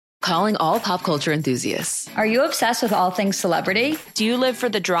Calling all pop culture enthusiasts. Are you obsessed with all things celebrity? Do you live for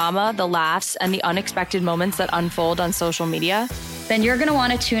the drama, the laughs, and the unexpected moments that unfold on social media? Then you're going to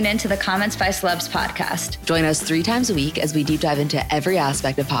want to tune in to the Comments by Celebs podcast. Join us 3 times a week as we deep dive into every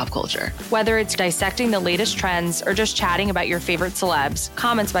aspect of pop culture. Whether it's dissecting the latest trends or just chatting about your favorite celebs,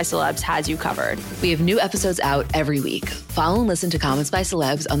 Comments by Celebs has you covered. We have new episodes out every week. Follow and listen to Comments by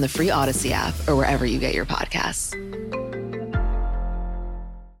Celebs on the free Odyssey app or wherever you get your podcasts.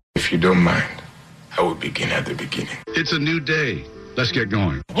 If you don't mind, I will begin at the beginning. It's a new day. Let's get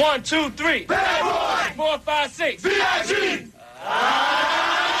going. 1, 2, 3. Bad boy. 4, 5, 6. V.I.G.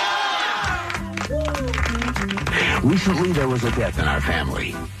 Recently, there was a death in our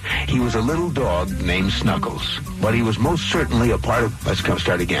family. He was a little dog named Snuggles, but he was most certainly a part of... Let's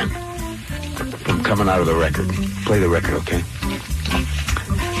start again. I'm coming out of the record. Play the record, okay?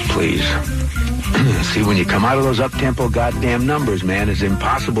 Please. See, when you come out of those up-tempo goddamn numbers, man, it's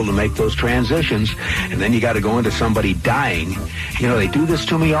impossible to make those transitions. And then you got to go into somebody dying. You know, they do this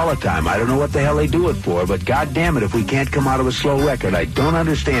to me all the time. I don't know what the hell they do it for, but goddamn it, if we can't come out of a slow record, I don't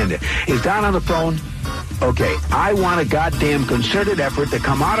understand it. Is Don on the phone? Okay, I want a goddamn concerted effort to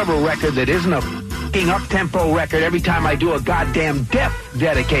come out of a record that isn't a f***ing up-tempo record every time I do a goddamn death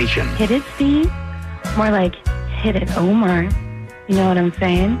dedication. Hit it, Steve. More like, hit it, Omar. You know what I'm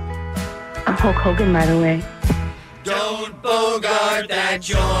saying? I'm Hulk Hogan, by the way. Don't bogart that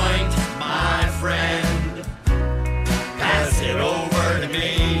joint, my friend. Pass it over to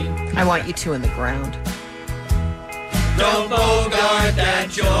me. I want you two in the ground. Don't bogart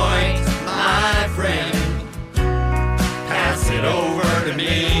that joint, my friend. Pass it over to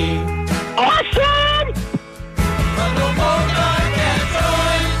me. Awesome! Don't bogart that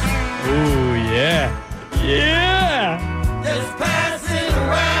joint. Ooh, yeah. Yeah! Just pass it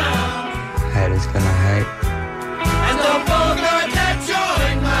around. Head is gonna hurt. And don't bogart that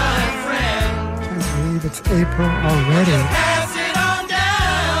joint, my friend. Can't believe it's April already. Just pass it on down.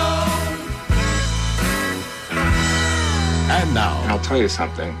 And now, I'll tell you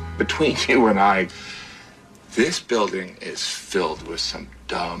something. Between you and I, this building is filled with some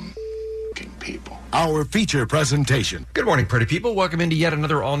dumb people. Our feature presentation. Good morning, pretty people. Welcome into yet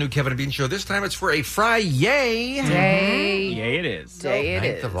another all-new Kevin and Bean show. This time it's for a Friday. Day. Yay it is. Day it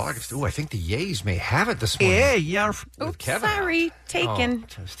is. Of August. Ooh, I think the Yays may have it this morning. Yeah. With Oops, Kevin. sorry. Taken.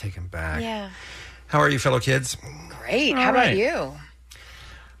 Oh, I was taken back. Yeah. How are you, fellow kids? Great. All How about right. you?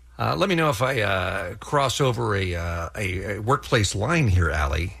 Let me know if I cross over a workplace line here,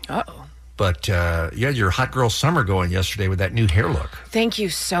 Allie. Uh-oh. But you had your hot girl summer going yesterday with that new hair look. Thank you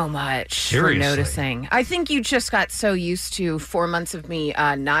so much Seriously. for noticing. I think you just got so used to 4 months of me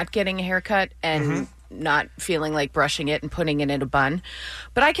not getting a haircut and not feeling like brushing it and putting it in a bun.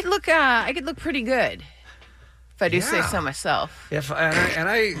 But I could look pretty good if I do say so myself.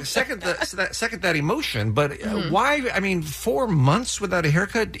 I second that emotion. But why? I mean, 4 months without a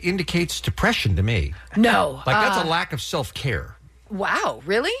haircut indicates depression to me. No, Like that's a lack of self-care. Wow,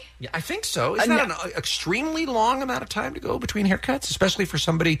 really? Yeah, I think so. Isn't that an extremely long amount of time to go between haircuts, especially for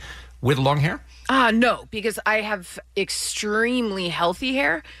somebody with long hair? No, because I have extremely healthy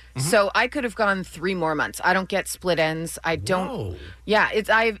hair, so I could have gone 3 more months. I don't get split ends. I don't. Whoa. Yeah,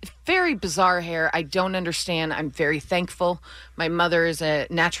 I have very bizarre hair. I don't understand. I'm very thankful. My mother is a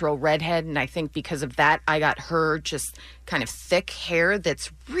natural redhead, and I think because of that, I got her just kind of thick hair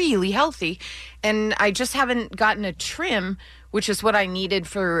that's really healthy, and I just haven't gotten a trim, which is what I needed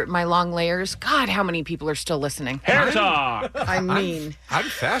for my long layers. God, how many people are still listening? Hair talk. I mean, I'm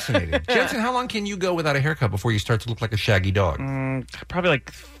fascinated. Jensen, how long can you go without a haircut before you start to look like a shaggy dog? Probably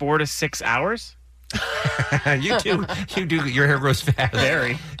like 4 to 6 hours. You do. Your hair grows fast.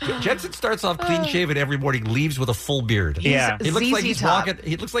 Very. Jensen starts off clean shaven every morning, leaves with a full beard. Yeah. He looks like ZZ he's Top. walking.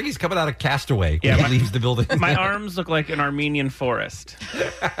 He looks like he's coming out of Castaway when Yeah, he leaves the building. My arms look like an Armenian forest.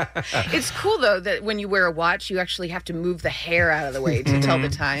 it's cool, though, that when you wear a watch, you actually have to move the hair out of the way to tell the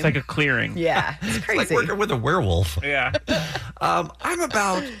time. It's like a clearing. Yeah, it's It's crazy. like working with a werewolf. Yeah. I'm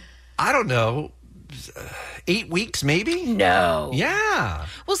about, I don't know, 8 weeks maybe? No. Yeah.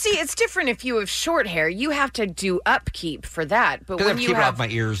 Well, see, it's different if you have short hair. You have to do upkeep for that. But Because I when have to you keep it have off my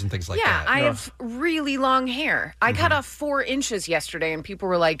ears and things like yeah, that. I have really long hair. I cut off 4 inches yesterday, and people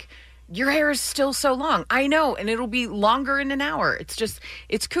were like, your hair is still so long. I know, and it'll be longer in an hour.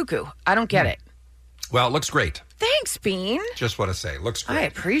 It's cuckoo. I don't get it. Well, it looks great. Thanks, Bean. Just want to say, looks great. I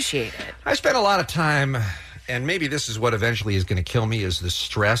appreciate it. I spent a lot of time, and maybe this is what eventually is going to kill me, is the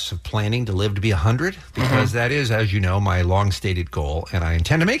stress of planning to live to be 100, because that is, as you know, my long-stated goal, and I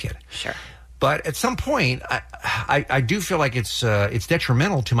intend to make it. Sure. But at some point, I do feel like it's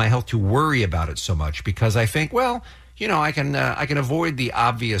detrimental to my health to worry about it so much, because I think, well, I can avoid the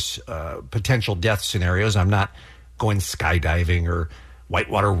obvious potential death scenarios. I'm not going skydiving or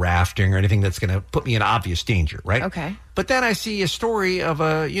whitewater rafting or anything that's going to put me in obvious danger, right? Okay. But then I see a story of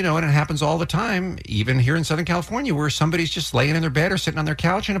and it happens all the time, even here in Southern California, where somebody's just laying in their bed or sitting on their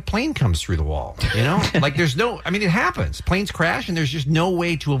couch and a plane comes through the wall, Like it happens. Planes crash and there's just no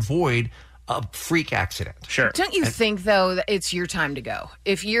way to avoid a freak accident. Sure. Don't you think, though, that it's your time to go?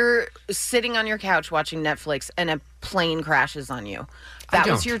 If you're sitting on your couch watching Netflix and a plane crashes on you, that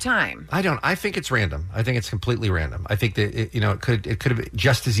was your time. I don't. I think it's random. I think it's completely random. I think that it could have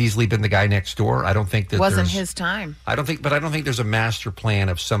just as easily been the guy next door. I don't think that wasn't his time. I don't think there's a master plan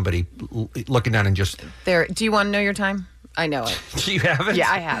of somebody looking down and just there. Do you want to know your time? I know it. Do you have it? Yeah,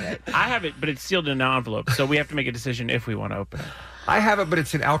 I have it. I have it, but it's sealed in an envelope, so we have to make a decision if we want to open it. I have it, but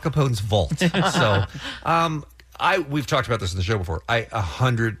it's in Al Capone's vault. So, we've talked about this in the show before.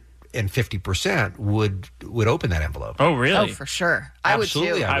 150% would open that envelope. Oh, really? Oh, for sure. I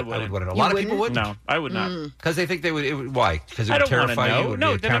Absolutely, would too. I would. A lot of people wouldn't. No, I would not. Because they think they would. It would why? Because it I would don't want to terrify know. you. It would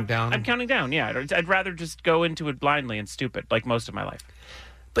No, be a countdown. I'm counting down. Yeah, I'd rather just go into it blindly and stupid, like most of my life.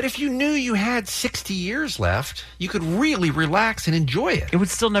 But if you knew you had 60 years left, you could really relax and enjoy it. It would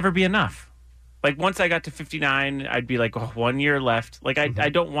still never be enough. Like, once I got to 59, I'd be like, 1 year left. Like, I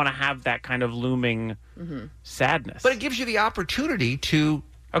don't want to have that kind of looming sadness. But it gives you the opportunity to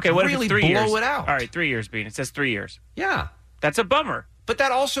what really if it's 3 blow years? it out. All right, 3 years, Bean. It says 3 years. Yeah. That's a bummer. But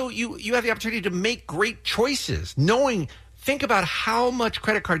that also, you have the opportunity to make great choices, think about how much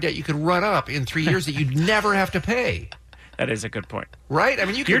credit card debt you could run up in 3 years that you'd never have to pay. That is a good point. Right? I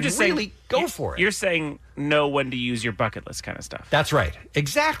mean, you can really go for it. You're saying know when to use your bucket list kind of stuff. That's right.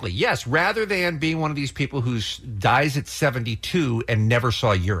 Exactly. Yes. Rather than being one of these people who dies at 72 and never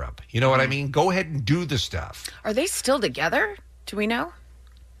saw Europe. You know what I mean? Go ahead and do the stuff. Are they still together? Do we know?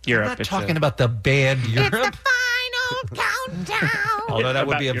 Europe. I'm not talking about the band Europe. It's the final countdown. Although that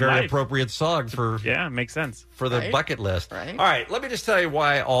would be a very life. appropriate song for makes sense for the bucket list. Right. All right, let me just tell you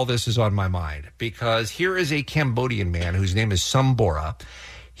why all this is on my mind. Because here is a Cambodian man whose name is Sambora.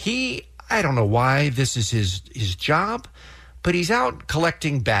 I don't know why this is his job, but he's out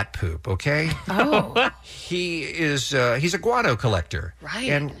collecting bat poop. Okay. Oh. He's a guano collector.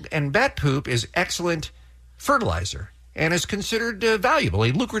 Right. And bat poop is excellent fertilizer. And is considered valuable,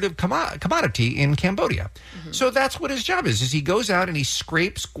 a lucrative commodity in Cambodia. Mm-hmm. So that's what his job is he goes out and he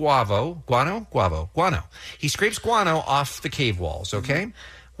scrapes guano. He scrapes guano off the cave walls, okay? Mm-hmm.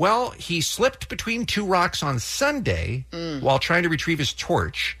 Well, he slipped between two rocks on Sunday while trying to retrieve his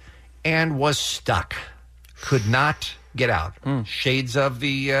torch and was stuck. Could not get out. Shades of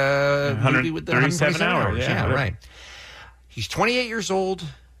the movie with the 137 hours. Yeah, right. He's 28 years old,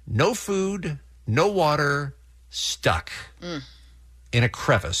 no food, no water, stuck in a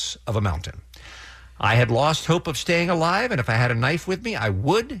crevice of a mountain. I had lost hope of staying alive, and if I had a knife with me, I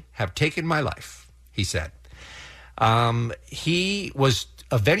would have taken my life, he said. He was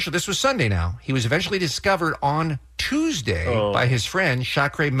eventually, this was Sunday now, he was eventually discovered on Tuesday by his friend,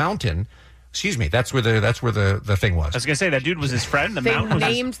 Chakre Mountain. Excuse me, that's where the thing was. I was going to say, that dude was his friend. They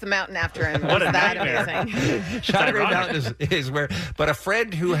named the mountain after him. What a that nightmare. amazing? Chakre Mountain is where, but a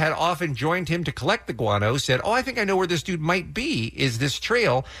friend who had often joined him to collect the guano said, I think I know where this dude might be, is this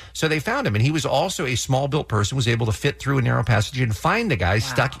trail. So they found him, and he was also a small-built person, was able to fit through a narrow passage and find the guy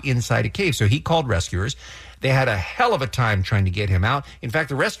stuck inside a cave. So he called rescuers. They had a hell of a time trying to get him out. In fact,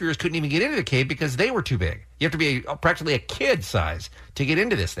 the rescuers couldn't even get into the cave because they were too big. You have to be practically a kid size to get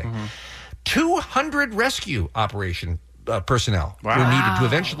into this thing. Mm-hmm. 200 rescue operation personnel were needed to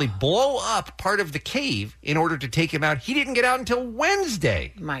eventually blow up part of the cave in order to take him out. He didn't get out until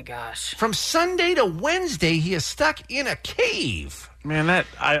Wednesday. My gosh. From Sunday to Wednesday, he is stuck in a cave. Man,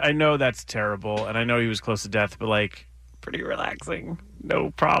 I know that's terrible, and I know he was close to death, but pretty relaxing. No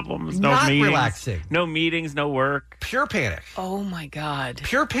problems, no Not meetings. relaxing. No meetings, no work. Pure panic. Oh my God.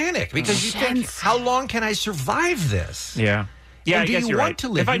 Pure panic, because you think, how long can I survive this? Yeah. Yeah, And I guess you're right. to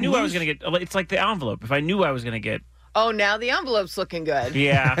live? If I You knew I was lose- going to get, it's like the envelope. If I knew I was going to get, Oh, now the envelope's looking good.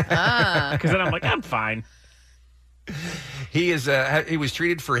 yeah, because then I'm like, I'm fine. He was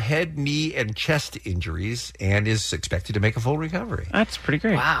treated for head, knee, and chest injuries and is expected to make a full recovery. That's pretty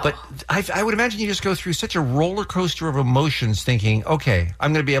great. Wow. But I would imagine you just go through such a roller coaster of emotions thinking, okay,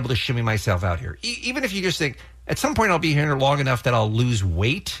 I'm going to be able to shimmy myself out here. Even if you just think, at some point I'll be here long enough that I'll lose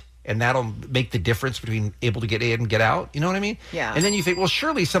weight and that'll make the difference between able to get in and get out. You know what I mean? Yeah. And then you think, well,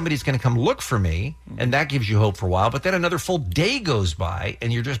 surely somebody's going to come look for me, and that gives you hope for a while. But then another full day goes by,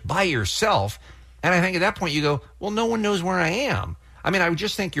 and you're just by yourself. And I think at that point you go, well, no one knows where I am. I mean, I would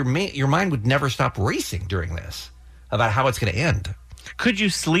just think your mind would never stop racing during this about how it's going to end. Could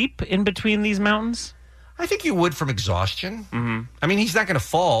you sleep in between these mountains? I think you would from exhaustion. Mm-hmm. I mean, he's not going to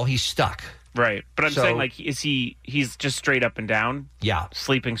fall. He's stuck. Right. But I'm saying, like, he's just straight up and down? Yeah.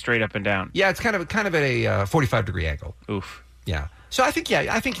 Sleeping straight up and down. Yeah, it's kind of at a 45-degree angle. Oof. Yeah. So I think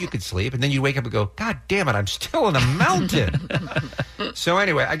you could sleep, and then you wake up and go, God damn it, I'm still in a mountain. So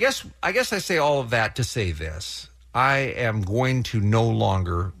anyway, I guess I say all of that to say this. I am going to no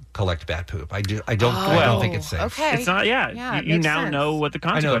longer collect bat poop. I don't think it's safe. Okay. It's not, you now know what the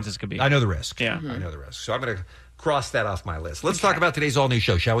consequences could be. I know the risk. Yeah. I know the risk. So I'm going to cross that off my list. Let's talk about today's all-new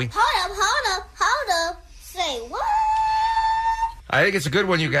show, shall we? Hold up. Say what? I think it's a good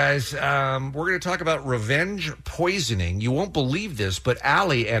one, you guys. We're going to talk about revenge poisoning. You won't believe this, but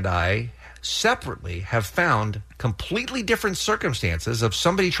Allie and I separately have found completely different circumstances of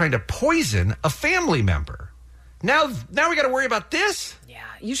somebody trying to poison a family member. Now we got to worry about this? Yeah,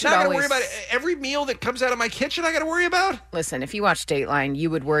 you should now I got to always worry about every meal that comes out of my kitchen. I got to worry about. Listen, if you watch Dateline,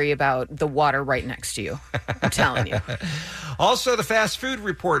 you would worry about the water right next to you. I'm telling you. Also, the fast food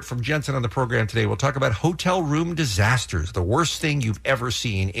report from Jensen on the program today. We'll talk about hotel room disasters, the worst thing you've ever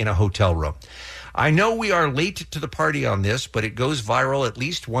seen in a hotel room. I know we are late to the party on this, but it goes viral at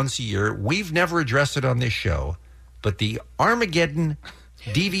least once a year. We've never addressed it on this show, but the Armageddon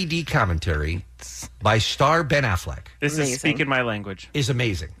DVD commentary by star Ben Affleck. This is speaking my language. Is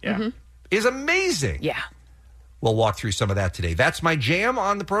amazing. Yeah. Mm-hmm. Is amazing. Yeah. We'll walk through some of that today. That's my jam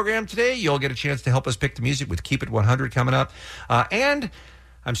on the program today. You'll get a chance to help us pick the music with Keep It 100 coming up. And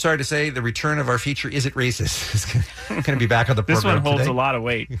I'm sorry to say the return of our feature, Is It Racist? is going to be back on the program today. This one holds today. a lot of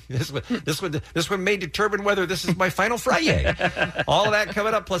weight. This one may determine whether this is my final Friday. All of that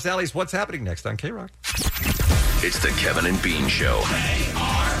coming up, plus Allie's What's Happening next on K-Rock. It's the Kevin and Bean Show.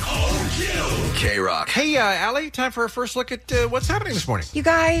 K-Rock. Hey, Allie, time for our first look at what's happening this morning. You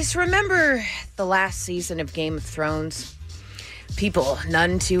guys remember the last season of Game of Thrones? People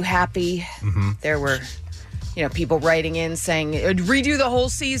none too happy. Mm-hmm. There were, people writing in saying, redo the whole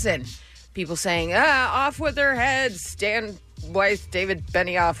season. People saying, off with their heads. Dan Weiss, David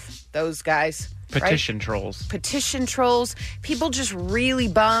Benioff, those guys. Petition right? trolls. Petition trolls. People just really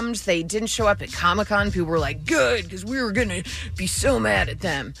bummed they didn't show up at Comic-Con. People were like, good, because we were going to be so mad at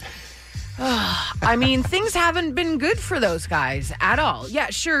them. I mean, things haven't been good for those guys at all.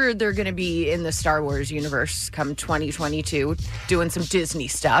 Yeah, sure, they're going to be in the Star Wars universe come 2022 doing some Disney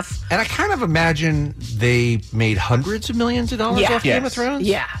stuff. And I kind of imagine they made hundreds of millions of dollars off Game of Thrones?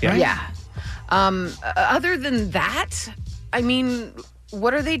 Yeah, right? yeah. Other than that, I mean,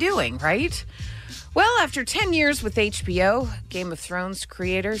 what are they doing, right? Well, after 10 years with HBO, Game of Thrones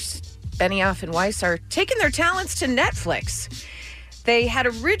creators Benioff and Weiss are taking their talents to Netflix. They had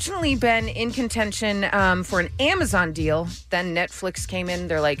originally been in contention for an Amazon deal. Then Netflix came in.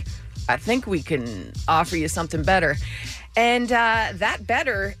 They're like, I think we can offer you something better. And that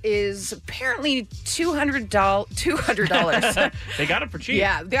better is apparently $200. They got him for cheap.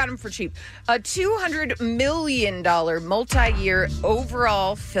 Yeah, they got him for cheap. A $200 million multi-year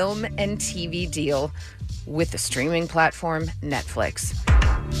overall film and TV deal with the streaming platform Netflix.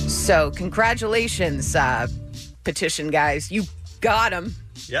 So congratulations, petition guys. You got them.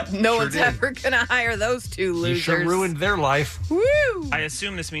 Yep. No one's ever going to hire those two losers. You sure ruined their life. Woo! I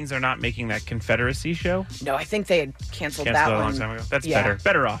assume this means they're not making that Confederacy show. No, I think they had canceled that Canceled one. a long time ago. That's better.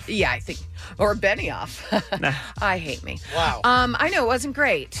 Better off. Yeah, I think. Or Benioff. Nah. I hate me. Wow. I know, it wasn't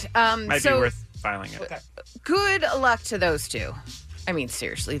great. Might be worth filing it. Good luck to those two. I mean,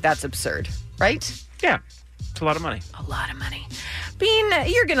 seriously, that's absurd, right? Yeah. It's a lot of money. A lot of money. Bean,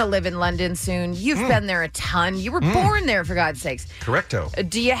 you're going to live in London soon. You've been there a ton. You were born there, for God's sakes. Correcto.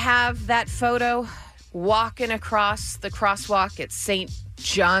 Do you have that photo walking across the crosswalk at St.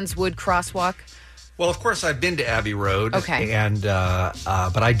 John's Wood Crosswalk? Well, of course, I've been to Abbey Road. Okay. And,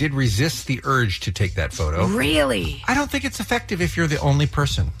 but I did resist the urge to take that photo. Really? I don't think it's effective if you're the only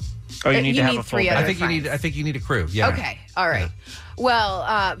person. Oh, you need to have need a full three band. other I think you need a crew. Yeah. Okay. All right. Well,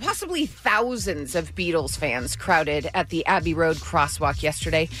 possibly thousands of Beatles fans crowded at the Abbey Road crosswalk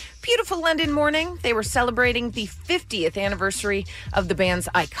yesterday. Beautiful London morning. They were celebrating the 50th anniversary of the band's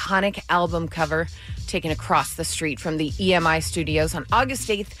iconic album cover, taken across the street from the EMI studios on August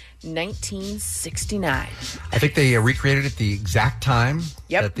 8th, 1969. I think they recreated it the exact time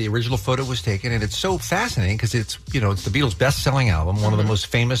Yep. that the original photo was taken, and it's so fascinating because it's the Beatles' best-selling album, one of the most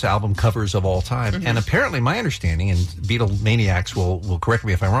famous album covers of all time. And apparently, my understanding, and Beatles Beatlemaniacs will correct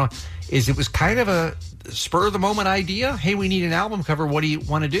me if I'm wrong, is it was kind of a spur-of-the-moment idea. Hey, we need an album cover. What do you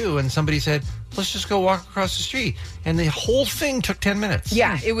want to do? And somebody said, let's just go walk across the street. And the whole thing took 10 minutes.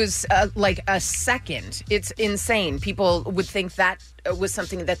 Yeah, it was like a second. It's insane. People would think that was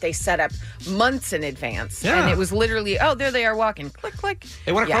something that they set up months in advance. Yeah. And it was literally, oh, there they are walking. Click, click.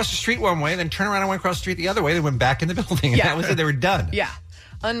 They went across the street one way, then turned around and went across the street the other way. They went back in the building, and Yeah. that was it. They were done. Yeah.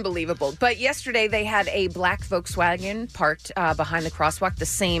 Unbelievable. But yesterday they had a black Volkswagen parked behind the crosswalk, the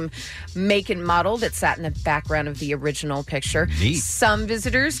same make and model that sat in the background of the original picture. Neat. Some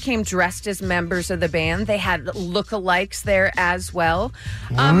visitors came dressed as members of the band. They had lookalikes there as well.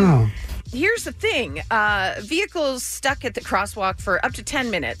 Wow. Here's the thing. Vehicles stuck at the crosswalk for up to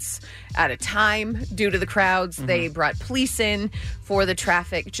 10 minutes at a time due to the crowds. Mm-hmm. They brought police in for the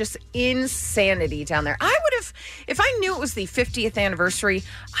traffic. Just insanity down there. I would have, if I knew it was the 50th anniversary,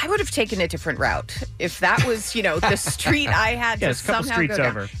 I would have taken a different route. If that was, the street I had to Yes, a couple somehow streets go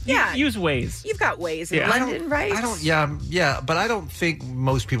down. over. Yeah. Use Waze. You've got Waze in Yeah. London, right? Yeah, but I don't think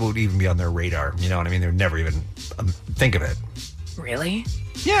most people would even be on their radar. You know what I mean? They would never even think of it. Really?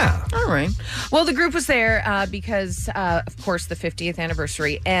 Yeah. All right. Well, the group was there because, of course, the 50th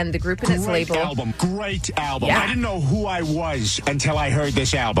anniversary, and the group and its label. Great album. Yeah. I didn't know who I was until I heard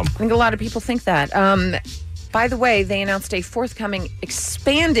this album. I think a lot of people think that. By the way, they announced a forthcoming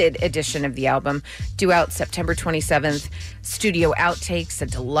expanded edition of the album due out September 27th. Studio outtakes, a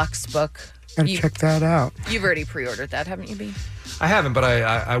deluxe book. Gotta check that out. You've already pre-ordered that, haven't you, B? I haven't, but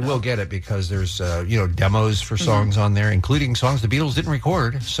I will get it because there's demos for songs on there, including songs the Beatles didn't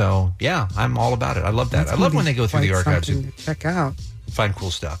record. So yeah, I'm all about it. I love that. I love when they go through the Quite archives something and to check out. find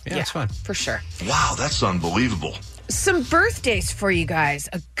cool stuff. Yeah, it's fun. For sure. Wow, that's unbelievable. Some birthdays for you guys.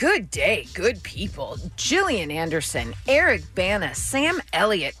 A good day, good people. Gillian Anderson, Eric Bana, Sam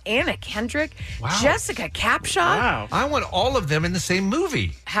Elliott, Anna Kendrick, Jessica Capshaw. Wow. I want all of them in the same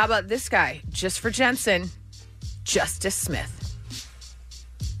movie. How about this guy? Just for Jensen, Justice Smith.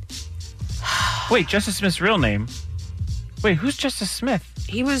 Wait, Justice Smith's real name? Wait, who's Justice Smith?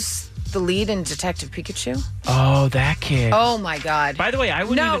 He was the lead in Detective Pikachu. Oh, that kid. Oh my God! By the way, I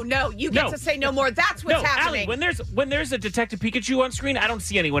wouldn't. You get to say no more. That's what's happening. Allie, when there's a Detective Pikachu on screen, I don't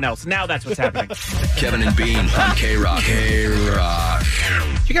see anyone else. Now that's what's happening. Kevin and Bean on K-Rock. K-Rock.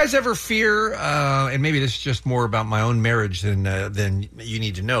 Do you guys ever fear, and maybe this is just more about my own marriage than you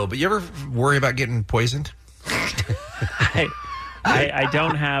need to know, but you ever worry about getting poisoned? I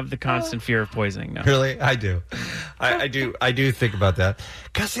don't have the constant fear of poisoning. No, really, I do. I do think about that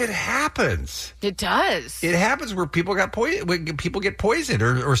because it happens. It does. It happens where people get poisoned,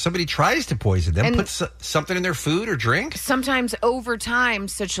 or somebody tries to poison them, puts something in their food or drink. Sometimes over time,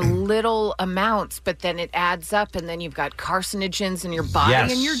 such little amounts, but then it adds up, and then you've got carcinogens in your body,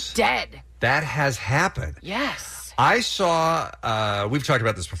 Yes. and you're dead. That has happened. Yes. I saw, we've talked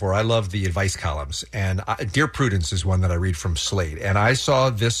about this before. I love the advice columns, and Dear Prudence is one that I read from Slate. And I saw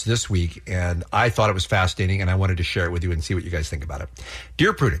this week, and I thought it was fascinating, and I wanted to share it with you and see what you guys think about it.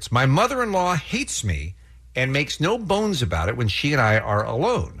 Dear Prudence, my mother-in-law hates me and makes no bones about it when she and I are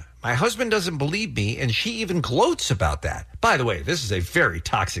alone. My husband doesn't believe me, and she even gloats about that. By the way, this is a very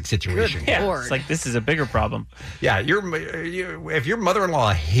toxic situation. It's like this is a bigger problem. Yeah, if your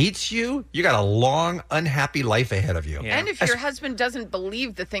mother-in-law hates you, you got a long, unhappy life ahead of you. And if your husband doesn't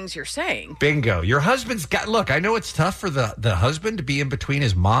believe the things you're saying. Bingo. Your husband's got... Look, I know it's tough for the husband to be in between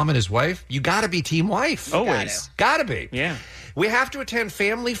his mom and his wife. You got to be team wife. Always. Got to be. Yeah. We have to attend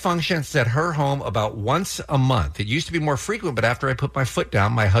family functions at her home about once a month. It used to be more frequent, but after I put my foot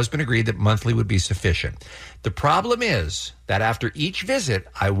down, my husband agreed that monthly would be sufficient. The problem is that after each visit,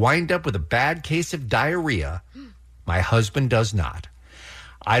 I wind up with a bad case of diarrhea. My husband does not.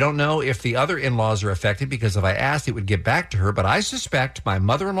 I don't know if the other in-laws are affected because if I asked, it would get back to her, but I suspect my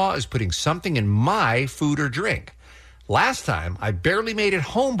mother-in-law is putting something in my food or drink. Last time, I barely made it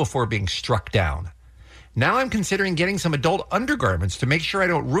home before being struck down. Now I'm considering getting some adult undergarments to make sure I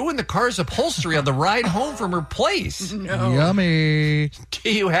don't ruin the car's upholstery on the ride home from her place. No. Yummy. Do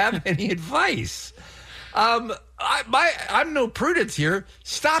you have any advice? I'm no Prudence here.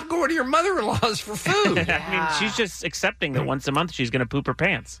 Stop going to your mother-in-law's for food. I mean, she's just accepting that once a month she's going to poop her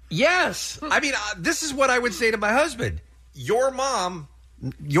pants. Yes. I mean, this is what I would say to my husband. Your mom,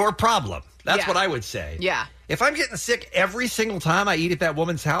 your problem. That's what I would say. Yeah. If I'm getting sick every single time I eat at that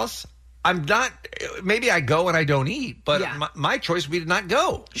woman's house, I'm not. Maybe I go and I don't eat, but my choice would be to not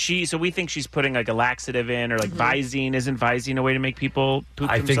go. So we think she's putting like a laxative in, or like Visine. Isn't Visine a way to make people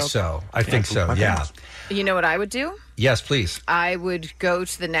poop I themselves? think so. Yeah. You know what I would do? Yes, please. I would go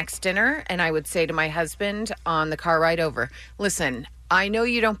to the next dinner and I would say to my husband on the car ride over, listen, I know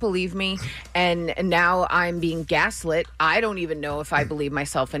you don't believe me, and now I'm being gaslit. I don't even know if I believe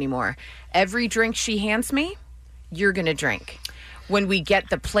myself anymore. Every drink she hands me, you're going to drink. When we get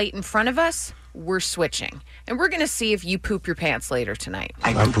the plate in front of us, we're switching. And we're going to see if you poop your pants later tonight.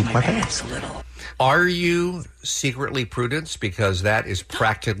 I poop my pants a little. Are you secretly Prudence? Because that is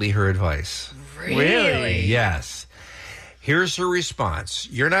practically her advice. Really? Yes. Here's her response.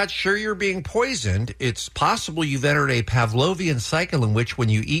 You're not sure you're being poisoned. It's possible you've entered a Pavlovian cycle in which when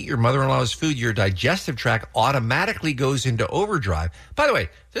you eat your mother-in-law's food, your digestive tract automatically goes into overdrive. By the way,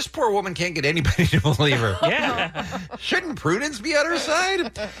 this poor woman can't get anybody to believe her. Yeah. Shouldn't Prudence be on her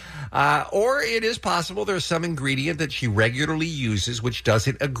side? Or it is possible there's some ingredient that she regularly uses which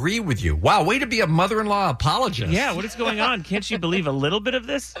doesn't agree with you. Wow, way to be a mother-in-law apologist. Yeah, what is going on? Can't she believe a little bit of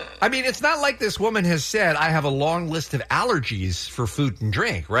this? I mean, it's not like this woman has said, I have a long list of allergies for food and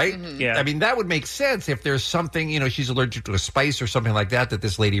drink, right? Yeah. I mean, that would make sense if there's something, she's allergic to a spice or something like that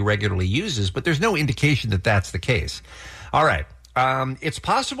this lady regularly uses, but there's no indication that that's the case. All right. It's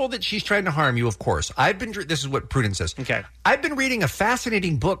possible that she's trying to harm you, of course. This is what Prudence says. Okay. I've been reading a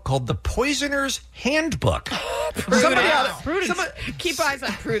fascinating book called The Poisoner's Handbook. Prudence. Keep eyes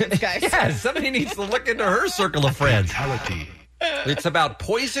on Prudence, guys. Yeah, somebody needs to look into her circle of friends. It's about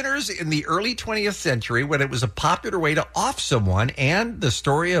poisoners in the early 20th century when it was a popular way to off someone and the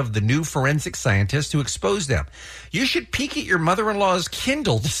story of the new forensic scientist who exposed them. You should peek at your mother-in-law's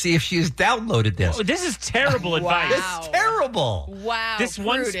Kindle to see if she has downloaded this. Oh, this is terrible advice. It's terrible. Wow. This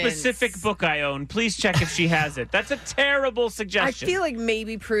one Prudence. specific book I own, please check if she has it. That's a terrible I suggestion. feel like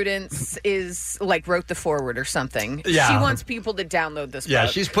maybe Prudence is wrote the foreword or something. Yeah. She wants people to download this Yeah,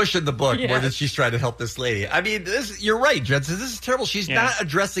 book. she's pushing the book more Yeah. than she's trying to help this lady. I mean, you're right, Jensen. This is terrible. She's not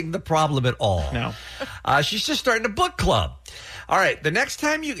addressing the problem at all. No. She's just starting a book club. All right, the next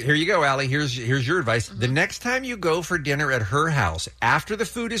time here you go, Allie. Here's your advice. The next time you go for dinner at her house, after the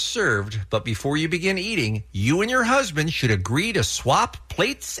food is served, but before you begin eating, you and your husband should agree to swap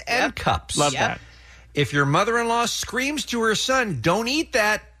plates and cups. Love that. If your mother-in-law screams to her son, "Don't eat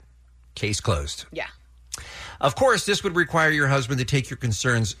that," case closed. Yeah. Of course, this would require your husband to take your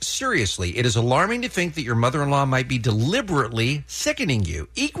concerns seriously. It is alarming to think that your mother-in-law might be deliberately sickening you.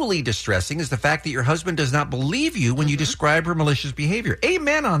 Equally distressing is the fact that your husband does not believe you when you describe her malicious behavior.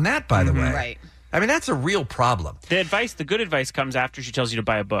 Amen on that, by the way. Right. I mean, that's a real problem. The good advice comes after she tells you to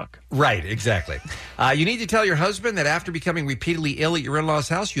buy a book. Right, exactly. You need to tell your husband that after becoming repeatedly ill at your in-laws'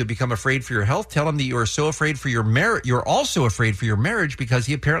 house, you have become afraid for your health. Tell him that you are so afraid for your marriage. You're also afraid for your marriage because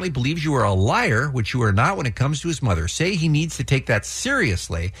he apparently believes you are a liar, which you are not when it comes to his mother. Say he needs to take that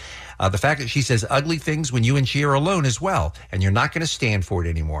seriously. The fact that she says ugly things when you and she are alone as well, and you're not going to stand for it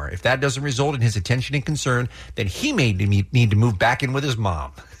anymore. If that doesn't result in his attention and concern, then he may need to move back in with his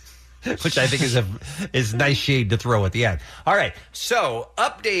mom. Which I think is nice shade to throw at the end. All right, so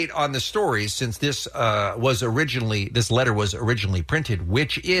update on the story since this letter was originally printed,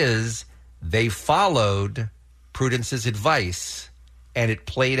 which is they followed Prudence's advice, and it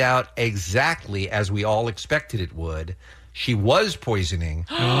played out exactly as we all expected it would. She was poisoning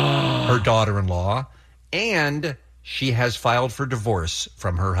her daughter-in-law, and she has filed for divorce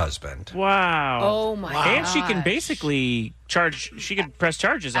from her husband. Wow. Oh, my God. And she can basically she could press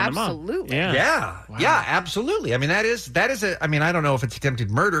charges on the mom. Absolutely. Yeah. Yeah, absolutely. I mean, that is I mean, I don't know if it's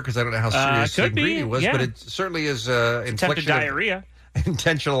attempted murder because I don't know how serious the could be, ingredient was, yeah. but it certainly is Attempted infliction of diarrhea.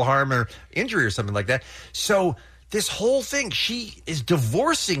 intentional harm or injury or something like that. So this whole thing, she is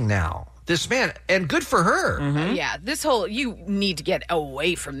divorcing now. This man, and good for her. Yeah, you need to get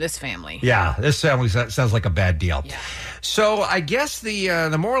away from this family. Yeah, this family sounds like a bad deal. Yeah. So I guess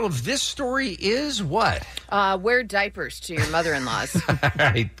the moral of this story is what? Wear diapers to your mother-in-laws. All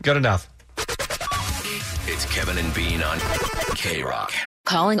right, good enough. It's Kevin and Bean on K-Rock.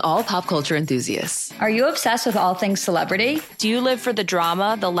 Calling all pop culture enthusiasts. Are you obsessed with all things celebrity? Do you live for the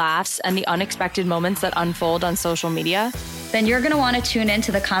drama, the laughs, and the unexpected moments that unfold on social media? Then you're going to want to tune in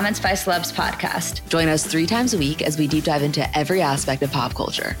to the Comments by Celebs podcast. Join us 3 times a week as we deep dive into every aspect of pop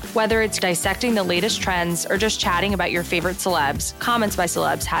culture. Whether it's dissecting the latest trends or just chatting about your favorite celebs, Comments by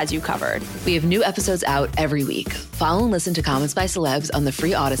Celebs has you covered. We have new episodes out every week. Follow and listen to Comments by Celebs on the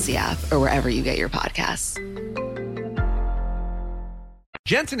free Odyssey app or wherever you get your podcasts.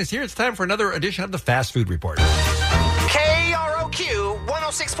 Jensen is here. It's time for another edition of the Fast Food Report. KROQ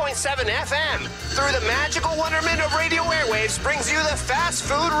 106.7 FM, through the magical wonderment of radio airwaves, brings you the Fast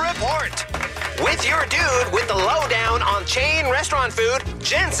Food Report. with your dude with the lowdown on chain restaurant food,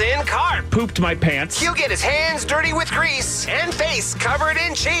 Jensen Karp. Pooped my pants. He'll get his hands dirty with grease and face covered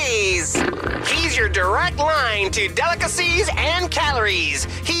in cheese. He's your direct line to delicacies and calories.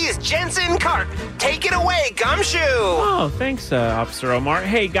 He's Jensen Karp. Take it away, Gumshoe. Oh, thanks, Officer Omar.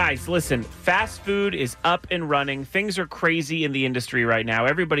 Hey, guys, listen. Fast food is up and running. Things are crazy in the industry right now.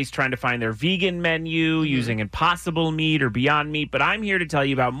 Everybody's trying to find their vegan menu using Impossible Meat or Beyond Meat, but I'm here to tell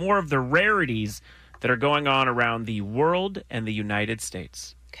you about more of the rarities that are going on around the world and the United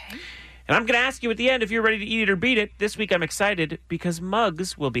States. Okay. And I'm going to ask you at the end if you're ready to eat it or beat it. This week I'm excited because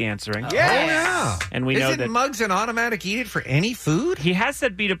Muggs will be answering. Yeah. And we know Isn't that Muggs an automatic eat it for any food? he has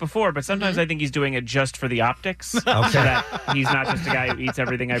said beat it before, but sometimes I think he's doing it just for the optics. So that he's not just a guy who eats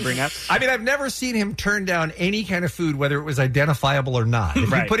everything I bring up. I mean, I've never seen him turn down any kind of food, whether it was identifiable or not. If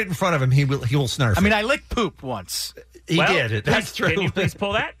you put it in front of him, he will snarf. I mean, I licked poop once. He did. That's true. Can you please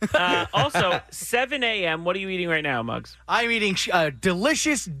pull that? Also, 7 a.m. What are you eating right now, Muggs? I'm eating a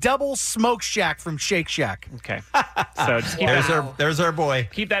delicious double smoke shack from Shake Shack. Okay. So just keep there's our boy.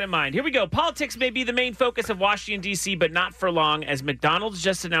 Keep that in mind. Here we go. Politics may be the main focus of Washington, D.C., but not for long, as McDonald's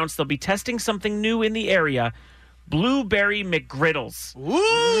just announced they'll be testing something new in the area. Blueberry McGriddles.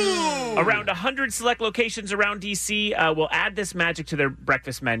 Ooh! Around 100 select locations around D.C. Will add this magic to their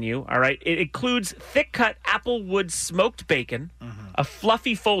breakfast menu. All right. It includes thick-cut applewood smoked bacon, a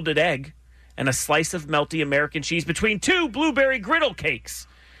fluffy folded egg, and a slice of melty American cheese between two blueberry griddle cakes.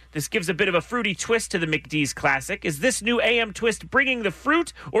 This gives a bit of a fruity twist to the McD's classic. Is this new AM twist bringing the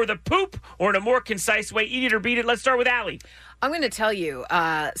fruit or the poop, or in a more concise way, eat it or beat it? Let's start with Allie. I'm going to tell you,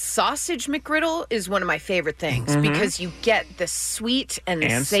 sausage McGriddle is one of my favorite things because you get the sweet and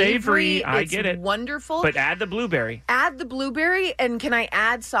the savory. I it's get it. Wonderful. But add the blueberry. Add the blueberry, and can I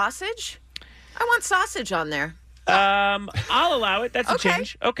add sausage? I want sausage on there. I'll allow it. That's a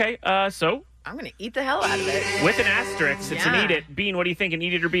change. Okay, so I'm going to eat the hell out of it. with an asterisk, it's an eat it. Bean, what do you think? An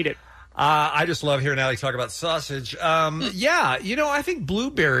eat it or beat it? I just love hearing Allie talk about sausage. Yeah, I think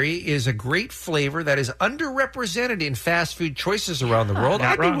blueberry is a great flavor that is underrepresented in fast food choices around the world.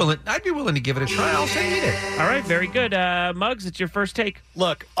 I'd be willing to give it a try. I'll say eat it. All right, very good. Muggs, it's your first take.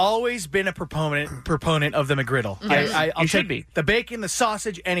 Look, always been a proponent of the McGriddle. Yes, I'll you should take be. the bacon, the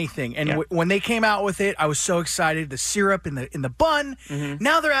sausage, anything. And when they came out with it, I was so excited. The syrup in the bun.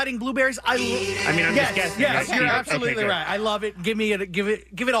 Now they're adding blueberries. I'm just guessing. Yes, Okay, you're okay, absolutely good. right. I love it. Give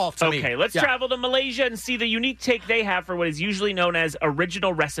it all to me. Okay, let's travel to Malaysia and see the unique take they have for what is usually known as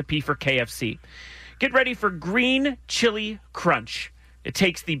original recipe for KFC. Get ready for green chili crunch. It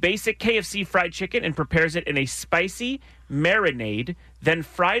takes the basic KFC fried chicken and prepares it in a spicy marinade, then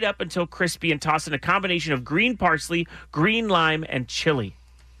fried up until crispy and tossed in a combination of green parsley, green lime, and chili.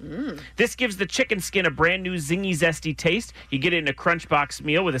 This gives the chicken skin a brand new zingy, zesty taste. You get it in a Crunch Box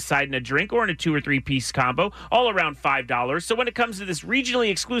meal with a side and a drink, or in a 2 or 3 piece combo, all around $5. So when it comes to this regionally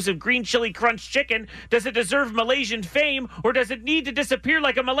exclusive green chili crunch chicken, does it deserve Malaysian fame, or does it need to disappear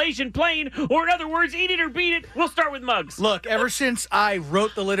like a Malaysian plane? Or in other words, eat it or beat it? We'll start with Muggs. Look, ever since I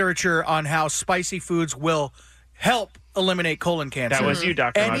wrote the literature on how spicy foods will help eliminate colon cancer. That was you,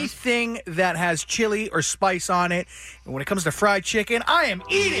 Dr. Muggs. Anything that has chili or spice on it, and when it comes to fried chicken, I am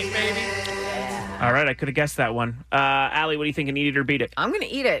eating, baby. All right, I could have guessed that one. Allie, what do you think? An eat it or beat it? I'm going to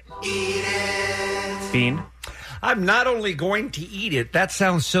eat it. Bean? I'm not only going to eat it, that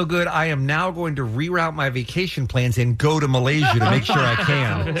sounds so good, I am now going to reroute my vacation plans and go to Malaysia to make sure I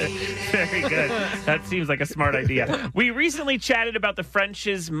can. Very good. That seems like a smart idea. We recently chatted about the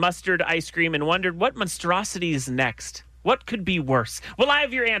French's mustard ice cream and wondered what monstrosity is next. What could be worse? Well, I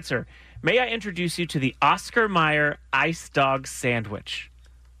have your answer. May I introduce you to the Oscar Mayer Ice Dog Sandwich?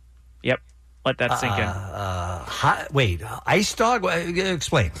 Yep. Let that sink in. Ice dog?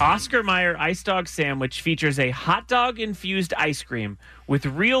 Explain. Oscar Mayer Ice Dog Sandwich features a hot dog-infused ice cream with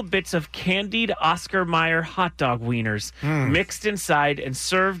real bits of candied Oscar Mayer hot dog wieners mixed inside and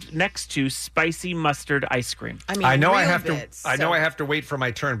served next to spicy mustard ice cream. I know I have to wait for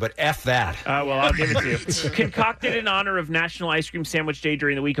my turn, but F that. Well, I'll give it to you. Concocted in honor of National Ice Cream Sandwich Day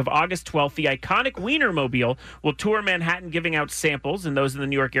during the week of August 12th, the iconic Wienermobile will tour Manhattan giving out samples, and those in the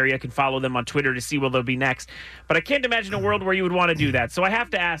New York area can follow them on Twitter to see where they'll be next. But I can't imagine a world where you would want to do that. So I have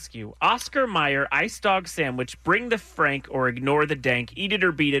to ask you, Oscar Mayer Ice Dog Sandwich, bring the frank or ignore the dank, eat it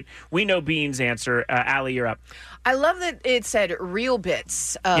or beat it. We know Bean's answer. Allie, you're up. I love that it said real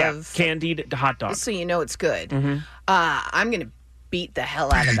bits of candied hot dog. So you know it's good. I'm going to beat the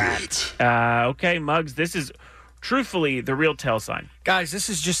hell out of that. Okay, Muggs, this is truthfully the real tell sign. Guys, this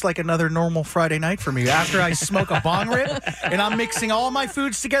is just like another normal Friday night for me. After I smoke a bong rip and I'm mixing all my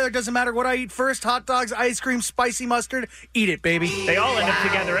foods together, doesn't matter what I eat first, hot dogs, ice cream, spicy mustard, eat it, baby. They all end up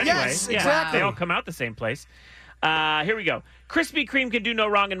together anyway. Yes, exactly. They all come out the same place. Here we go. Krispy Kreme can do no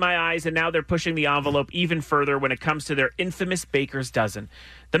wrong in my eyes, and now they're pushing the envelope even further when it comes to their infamous Baker's Dozen.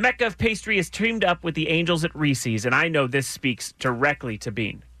 The Mecca of pastry is teamed up with the Angels at Reese's, and I know this speaks directly to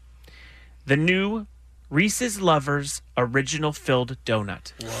Bean. The new Reese's Lovers Original Filled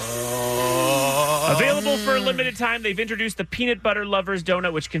Donut. Available for a limited time, they've introduced the Peanut Butter Lovers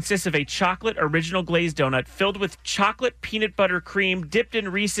Donut, which consists of a chocolate original glazed donut filled with chocolate peanut butter cream, dipped in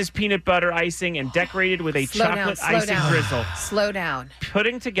Reese's peanut butter icing, and decorated with a chocolate icing drizzle. Slow down.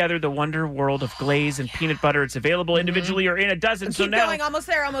 Putting together the wonder world of glaze and peanut butter. It's available individually or in a dozen. Keep going. Almost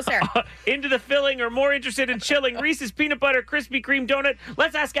there. Into the filling or more interested in chilling Reese's Peanut Butter Krispy Kreme Donut.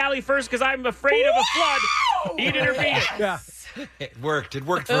 Let's ask Allie first because I'm afraid of a flood. Eat it or beat it. Yeah. It worked. It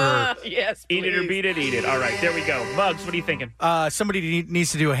worked for her. Yes, eat it or beat it, eat it. All right, there we go. Muggs, what are you thinking? Somebody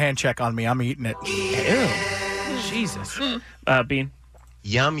needs to do a hand check on me. I'm eating it. Ew. Jesus. Bean?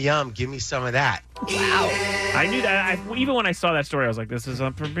 Yum, yum. Give me some of that. Wow. I knew that. Even when I saw that story, I was like, this is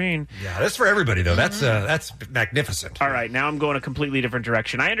up for Bean. Yeah, that's for everybody, though. That's magnificent. All right, now I'm going a completely different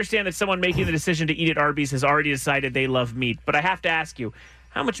direction. I understand that someone making the decision to eat at Arby's has already decided they love meat, but I have to ask you,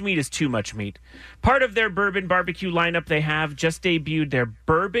 how much meat is too much meat? Part of their bourbon barbecue lineup, they have just debuted their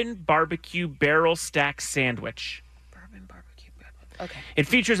bourbon barbecue barrel stack sandwich. Bourbon barbecue. Okay. It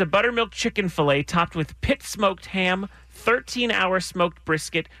features a buttermilk chicken fillet topped with pit-smoked ham, 13-hour smoked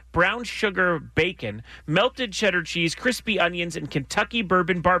brisket, brown sugar bacon, melted cheddar cheese, crispy onions, and Kentucky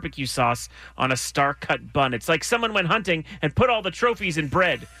bourbon barbecue sauce on a star-cut bun. It's like someone went hunting and put all the trophies in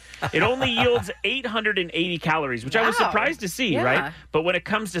bread. It only yields 880 calories, which I was surprised to see, right? But when it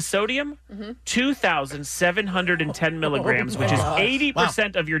comes to sodium, 2,710 milligrams, which is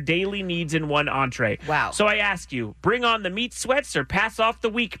 80% of your daily needs in one entree. Wow. So I ask you, bring on the meat sweats or pass off the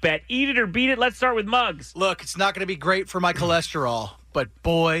weak bet? Eat it or beat it? Let's start with Muggs. Look, it's not going to be great for my cholesterol, but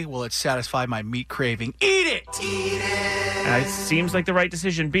boy, will it satisfy my meat craving. Eat it! It seems like the right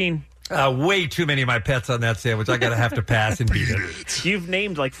decision. Bean? Way too many of my pets on that sandwich. I gotta have to pass and beat it. You've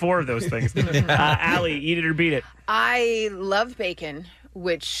named like 4 of those things. Allie, eat it or beat it? I love bacon,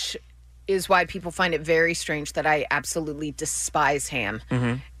 which is why people find it very strange that I absolutely despise ham.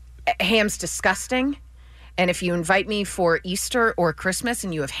 Ham's disgusting. And if you invite me for Easter or Christmas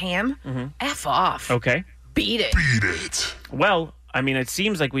and you have ham, F off. Okay. Beat it. Beat it. Well, I mean, it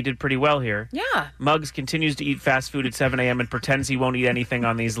seems like we did pretty well here. Yeah. Muggs continues to eat fast food at 7 a.m. and pretends he won't eat anything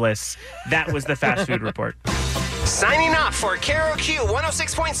on these lists. That was the Fast Food Report. Signing off for KROQ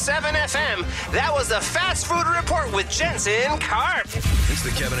 106.7 FM. That was the Fast Food Report with Jensen Karp. It's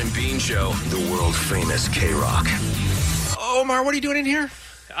the Kevin and Bean Show, the world famous K-Rock. Omar, what are you doing in here?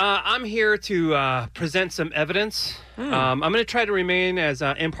 I'm here to present some evidence. I'm going to try to remain as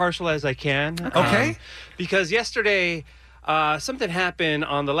impartial as I can. Okay. Because yesterday, something happened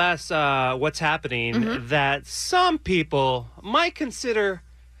on the last What's Happening that some people might consider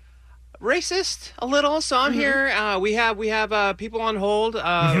racist a little. So I'm here. We have people on hold,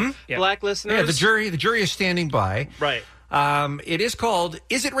 black listeners. Yeah, the jury is standing by. Right. It is called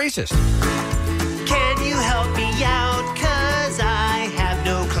Is It Racist? Can you help me out? 'Cause I have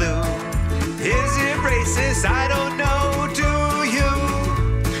no clue. Is it racist? I don't know. Do you?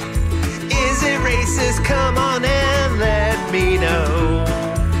 Is it racist? Come on and let me know.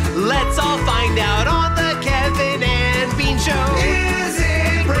 Let's all find out on the Kevin and Bean Show. Is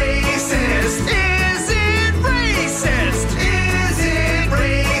it racist? Is it racist? Is it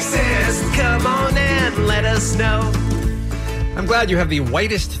racist? Come on and let us know. I'm glad you have the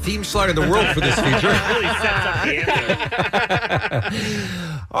whitest theme song in the world for this feature. It really sets up the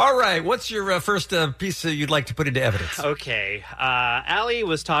answer. All right. What's your first piece you'd like to put into evidence? Okay. Allie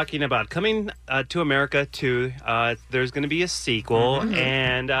was talking about coming to America 2. There's going to be a sequel.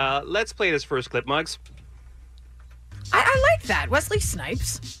 And let's play this first clip, Muggs. I like that. Wesley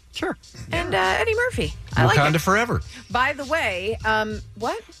Snipes. Sure. And Eddie Murphy. I like Wakanda it. Forever. By the way,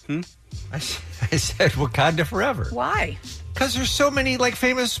 what? I said Wakanda Forever. Why? Because there's so many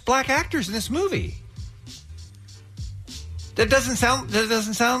famous black actors in this movie. It doesn't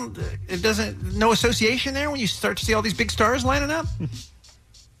no association there when you start to see all these big stars lining up.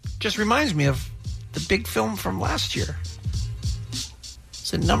 Just reminds me of the big film from last year.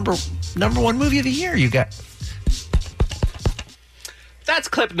 It's the number one movie of the year you got. That's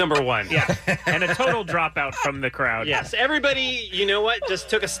clip number one. Yeah, and a total dropout from the crowd. Yes, everybody, you know what, just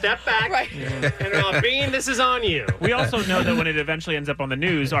took a step back. Right. And all, Bean, this is on you. We also know that when it eventually ends up on the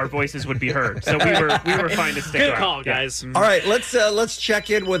news, our voices would be heard. So we were fine to stick Good around. call, guys. All right, let's check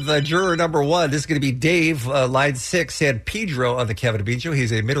in with juror number 1. This is going to be Dave, line 6, San Pedro on the Kevin and Bean Show.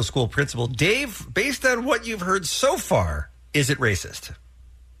 He's a middle school principal. Dave, based on what you've heard so far, is it racist?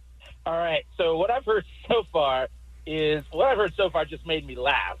 All right. So what I've heard so far just made me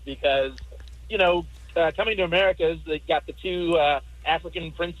laugh because, Coming to America, they got the two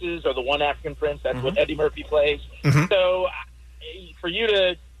African princes or the one African prince. That's what Eddie Murphy plays. So for you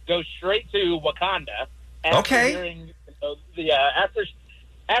to go straight to Wakanda after hearing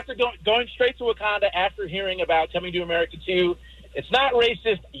after going straight to Wakanda after hearing about Coming to America 2, it's not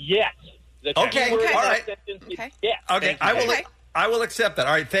racist yet. The All key word in right. that sentence is yes. Okay, I will accept that.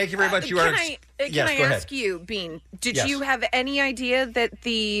 All right, thank you very much. Can I ask you, Bean, did Yes. you have any idea that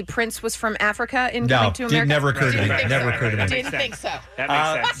the prince was from Africa in Coming to America? Never occurred to me. Never occurred to me. Didn't think so. That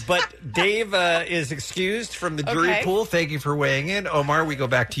makes sense. But Dave is excused from the jury Okay. pool. Thank you for weighing in. Omar, we go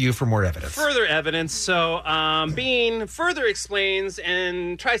back to you for more evidence. Further evidence. So Bean further explains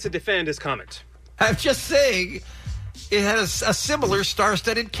and tries to defend his comment. I'm just saying it has a similar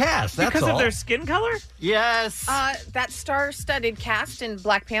star-studded cast. That's Because all. of their skin color? Yes. That star-studded cast in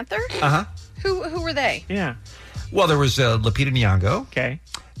Black Panther? Uh-huh. Who were they? Yeah. Well, there was Lupita Nyong'o. Okay.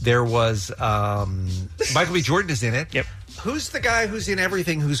 There was Michael B. Jordan is in it. Yep. Who's the guy who's in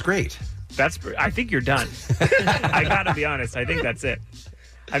everything who's great? I think you're done. I got to be honest. I think that's it.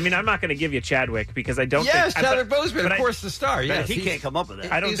 I mean, I'm not going to give you Chadwick because I don't Yes, think... Chadwick Boseman, but of course, the star. Yes, he can't come up with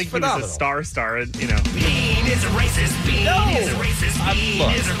that. I don't He's think phenomenal. he was a star, Bean is racist. Bean is racist. Bean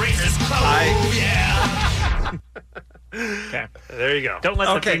look, is racist. Oh, yeah. Okay. There you go. Don't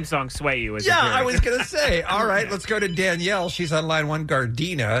let the theme song sway you. As a Yeah, jury. I was going to say. All right, let's go to Danielle. She's on line 1,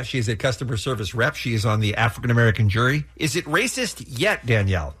 Gardena. She's a customer service rep. She is on the African-American jury. Is it racist yet,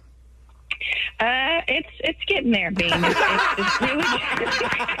 Danielle? It's getting there, Bean. It's really.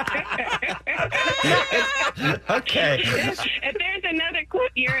 Okay. If there's another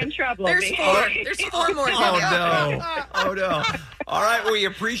clip, you're in trouble. There's Bean. four. There's four more. Oh, no. Oh, no. All right, we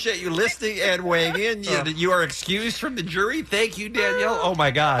appreciate you listening and weighing in. You are excused from the jury. Thank you, Danielle. Oh, my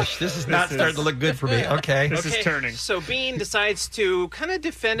gosh. This is not starting to look good for me. Okay. This is turning. So Bean decides to kind of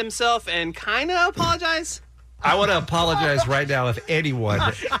defend himself and kind of apologize. I want to apologize right now if anyone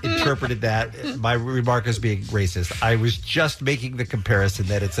interpreted that, my remark as being racist. I was just making the comparison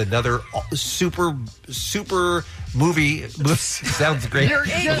that it's another super movie. Sounds great. You're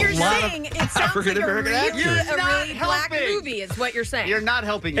A lot of saying it sounds like a African-American really, actors. a really black movie is what you're saying. You're not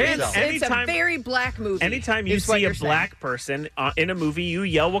helping yourself. It's a very black movie. Anytime you is what see a you're saying. black person in a movie, you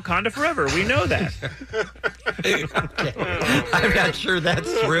yell Wakanda Forever. We know that. I'm not sure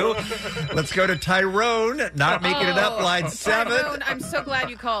that's true. Let's go to Tyrone. Not making it up. Line 7. Tyrone, I'm so glad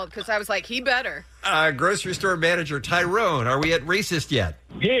you called because I was like, he better. Grocery store manager Tyrone. Are we at racist yet?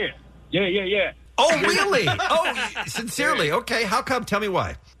 Yeah. Oh, really? Oh, sincerely. Okay. How come? Tell me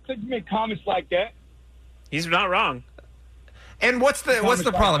why. Because you make comments like that. He's not wrong. And what's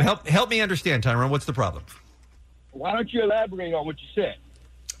the problem? Help me understand, Tyrone. What's the problem? Why don't you elaborate on what you said?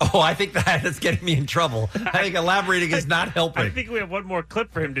 Oh, I think that's getting me in trouble. I think elaborating is not helping. I think we have one more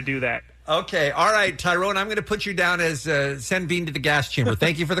clip for him to do that. Okay. All right, Tyrone, I'm going to put you down as send Bean to the gas chamber.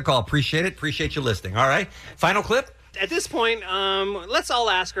 Thank you for the call. Appreciate it. Appreciate you listening. All right. Final clip? At this point, let's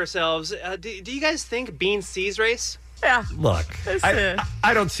all ask ourselves, do you guys think Bean sees race? Yeah. Look,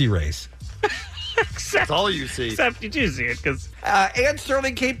 I don't see race. That's all you see. Except you do see it because... and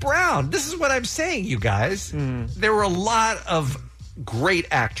Sterling K. Brown. This is what I'm saying, you guys. There were a lot of great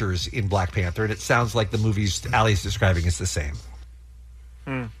actors in Black Panther, and it sounds like the movies Allie's describing is the same.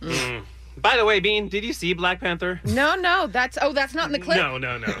 By the way, Bean, did you see Black Panther? No, that's not in the clip.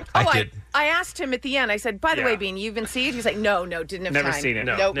 No. I asked him at the end. I said, by the way, Bean, you even see it? He's like, no, didn't have Never time. seen it.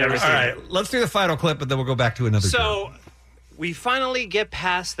 No, Nope. never All right, let's do the final clip, and then we'll go back to another. So we finally get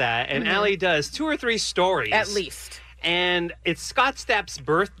past that, and Allie does 2 or 3 stories. At least. And it's Scott Stapp's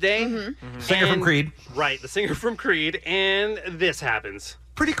birthday. Singer from Creed. Right, the singer from Creed. And this happens.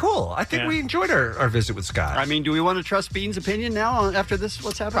 Pretty cool. I think we enjoyed our visit with Scott. I mean, do we want to trust Bean's opinion now after this?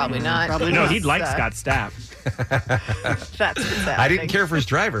 What's happening? Probably not. Probably No, not. he'd like Scott Stapp. That's what's happening. I didn't care for his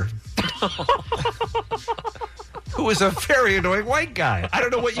driver. Who was a very annoying white guy. I don't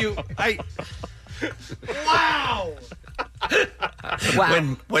know what you... Wow.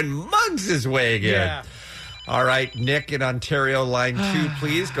 When Muggs is weighing in. All right, Nick in Ontario, line 2,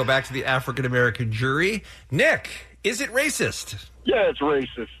 please. Go back to the African-American jury. Nick, is it racist? Yeah, it's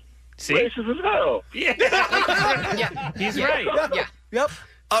racist. See? Racist as hell. Yeah. He's right. Yeah. Yep.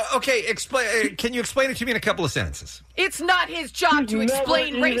 Okay, explain. Can you explain it to me in a couple of sentences? It's not his job to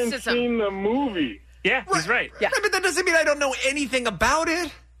explain racism. Seen the movie. Yeah, he's right. Yeah. Right, but that doesn't mean I don't know anything about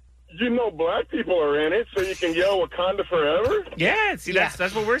it. You know black people are in it, so you can yell Wakanda forever? Yeah, see, that's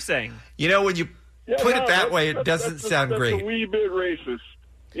what we're saying. You know, when you put it that way, it doesn't sound great. That's a wee bit racist.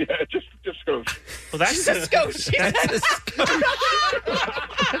 Yeah, just go. Well, that's Just go. She said.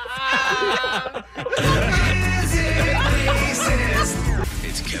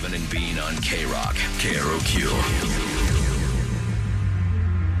 It's Kevin and Bean on K-Rock, KROQ.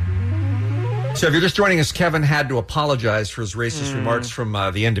 So if you're just joining us, Kevin had to apologize for his racist remarks from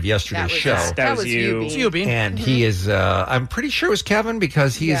the end of yesterday's show. That was you. It's you, Bean. And he is, I'm pretty sure it was Kevin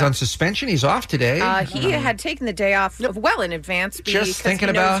because he is on suspension. He's off today. He had taken the day off well in advance because Just thinking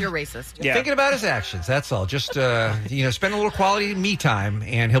he knows about you're racist. Thinking about his actions. That's all. Just spend a little quality me time,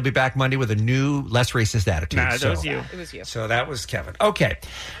 and he'll be back Monday with a new, less racist attitude. Nah, that was you. It was you. So that was Kevin. Okay.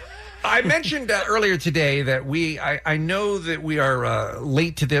 I mentioned earlier today that I know that we are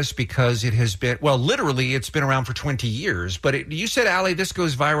late to this because it has been, well, literally it's been around for 20 years, but you said, Allie, this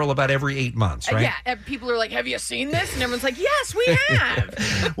goes viral about every 8 months, right? Yeah, and people are like, have you seen this? And everyone's like, yes, we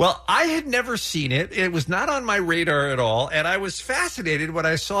have. Well, I had never seen it. It was not on my radar at all, and I was fascinated when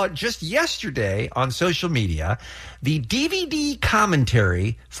I saw it just yesterday on social media, the DVD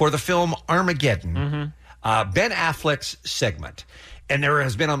commentary for the film Armageddon, Ben Affleck's segment. And there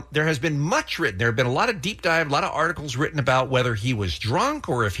has been much written. There have been a lot of deep dive, a lot of articles written about whether he was drunk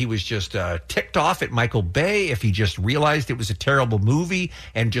or if he was just ticked off at Michael Bay, if he just realized it was a terrible movie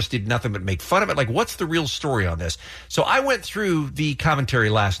and just did nothing but make fun of it. Like, what's the real story on this? So I went through the commentary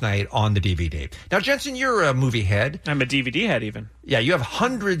last night on the DVD. Now, Jensen, you're a movie head. I'm a DVD head, even. Yeah, you have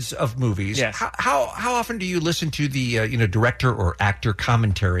hundreds of movies. Yes. How often do you listen to the director or actor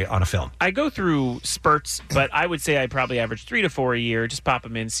commentary on a film? I go through spurts, but I would say I probably average 3 to 4 a year. Just pop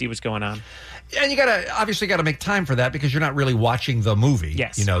them in, see what's going on. And you obviously got to make time for that because you're not really watching the movie.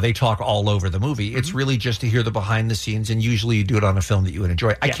 Yes. They talk all over the movie. It's really just to hear the behind the scenes, and usually you do it on a film that you would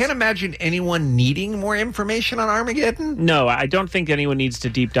enjoy. I can't imagine anyone needing more information on Armageddon. No, I don't think anyone needs to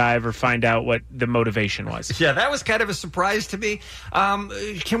deep dive or find out what the motivation was. Yeah, that was kind of a surprise to me.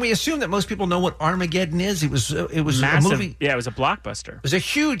 Can we assume that most people know what Armageddon is? It was Massive. a movie. Yeah, it was a blockbuster. It was a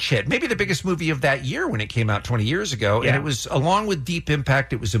huge hit, maybe the biggest movie of that year when it came out 20 years ago. Yeah. And it was, along with Deep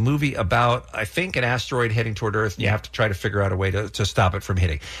Impact, it was a movie about, I think, an asteroid heading toward Earth, and you have to try to figure out a way to stop it from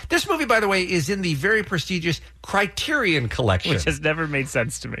hitting. This movie, by the way, is in the very prestigious Criterion Collection. Which has never made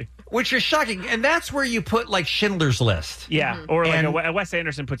sense to me. Which is shocking. And that's where you put, like, Schindler's List. Yeah, or like Wes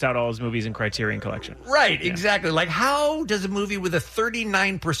Anderson puts out all his movies in Criterion Collection. Right, exactly. Like, how does a movie with a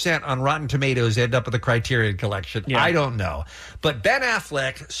 39% on Rotten Tomatoes end up in the Criterion Collection? Yeah. I don't know. But Ben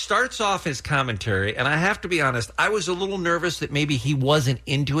Affleck starts off his commentary, and I have to be honest, I was a little nervous that maybe he wasn't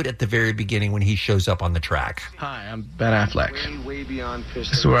into it at the very beginning when he shows up on the track. Hi, I'm Ben Affleck.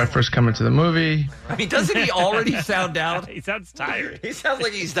 This is where I first come into the movie. I mean, doesn't he already sound out? He sounds tired. He sounds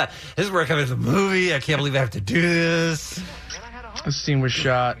like he's not. This is where I come into the movie. I can't believe I have to do this. This scene was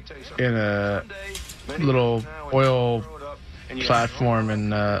shot in a little oil platform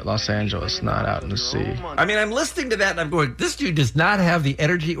in Los Angeles, not out in the sea. I mean, I'm listening to that and I'm going, this dude does not have the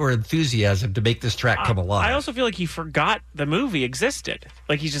energy or enthusiasm to make this track come alive. I also feel like he forgot the movie existed.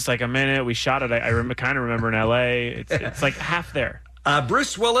 Like, he's just like, a minute, we shot it. I kind of remember in L.A. It's like half there.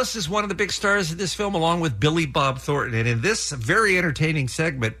 Bruce Willis is one of the big stars of this film, along with Billy Bob Thornton. And in this very entertaining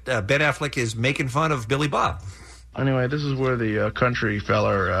segment, Ben Affleck is making fun of Billy Bob. Anyway, this is where the country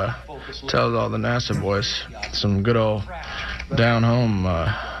feller tells all the NASA boys some good old down-home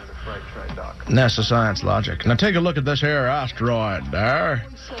NASA science logic. Now take a look at this here asteroid there.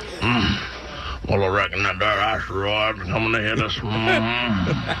 Well, I reckon that there asteroid coming to hit us.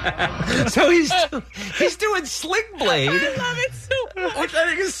 So he's doing Sling Blade. I love it so much. Which I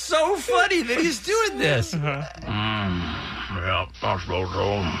think is so funny that he's doing this. Yeah, I suppose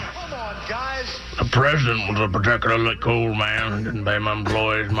so. The president was a particularly cool man and didn't pay my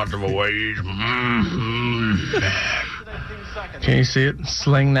employees much of a wage. Can you see it?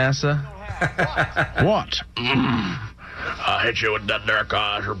 Sling NASA. What? I hit you with that dark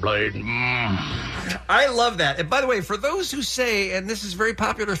eyes blade. I love that. And by the way, for those who say, and this is a very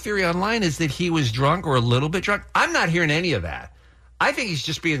popular theory online, is that he was drunk or a little bit drunk, I'm not hearing any of that. I think he's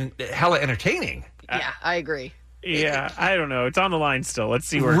just being hella entertaining. Yeah, I agree. Yeah, I don't know. It's on the line still. Let's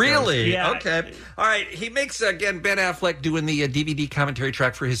see where it Really? goes. Yeah. Okay. All right. He makes, again, Ben Affleck doing the DVD commentary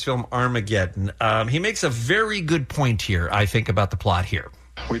track for his film Armageddon. He makes a very good point here, I think, about the plot here.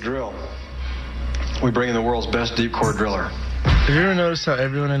 We drill. We bring in the world's best deep core driller. Have you ever noticed how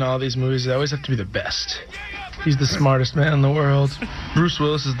everyone in all these movies, they always have to be the best? He's the smartest man in the world. Bruce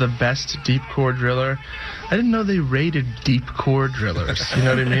Willis is the best deep core driller. I didn't know they rated deep core drillers. You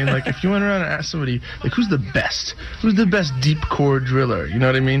know what I mean? Like, if you went around and asked somebody, like, who's the best? Who's the best deep core driller? You know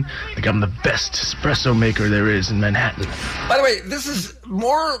what I mean? Like, I'm the best espresso maker there is in Manhattan. By the way, this is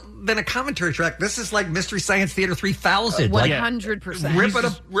more than a commentary track. This is like Mystery Science Theater 3000.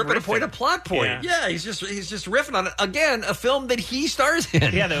 100%. Ripping a point, a plot point. Yeah, he's just riffing on it. Again, a film that he stars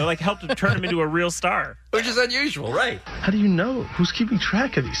in. Yeah, they like helped him turn him into a real star. Which is unusual, right? How do you know? Who's keeping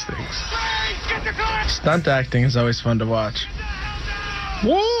track of these things? Stunt acting is always fun to watch.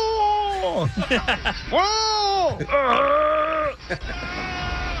 Whoa! Whoa!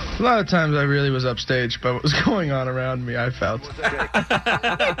 A lot of times I really was upstage, but what was going on around me, I felt.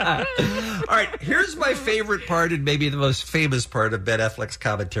 All right, here's my favorite part and maybe the most famous part of Ben Affleck's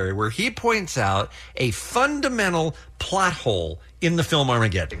commentary, where he points out a fundamental plot hole in the film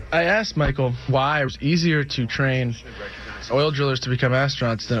Armageddon. I asked Michael why it was easier to train oil drillers to become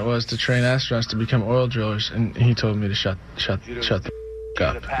astronauts than it was to train astronauts to become oil drillers, and he told me to shut the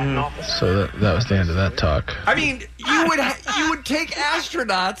up. So that was the end of that talk. I mean, you would take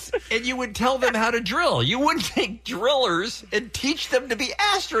astronauts and you would tell them how to drill. You wouldn't take drillers and teach them to be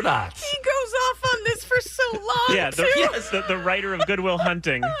astronauts. He goes off on this for so long. Yeah, the writer of Good Will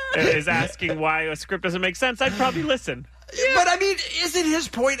Hunting is asking why a script doesn't make sense. I'd probably listen. Yeah. But I mean, isn't his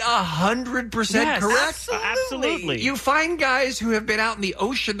point 100% correct? Absolutely. You find guys who have been out in the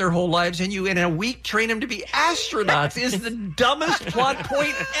ocean their whole lives and you in a week train them to be astronauts is the dumbest plot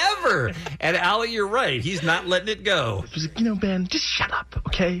point ever. And Allie, you're right. He's not letting it go. He's like, Ben, just shut up,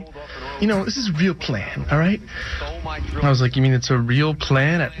 okay? This is a real plan, all right? I was like, you mean it's a real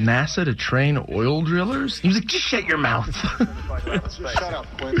plan at NASA to train oil drillers? He was like, just shut your mouth. Shut up,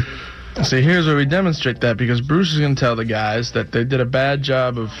 Quentin. See, here's where we demonstrate that, because Bruce is going to tell the guys that they did a bad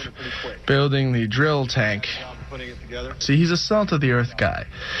job of building the drill tank. See, he's a salt-of-the-earth guy,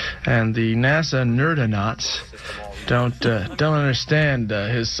 and the NASA nerdonauts don't understand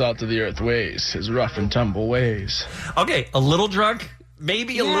his salt-of-the-earth ways, his rough-and-tumble ways. Okay, a little drunk,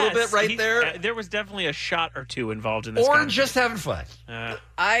 maybe a little bit there. There was definitely a shot or two involved in this. Or just having fun.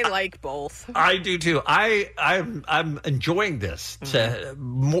 I like both. I do too. I'm enjoying this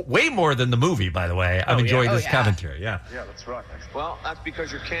way more than the movie. By the way, I'm enjoying this commentary. Yeah, that's right. Well, that's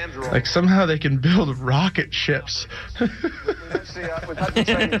because your cans are all... Like somehow they can build rocket ships. We've had to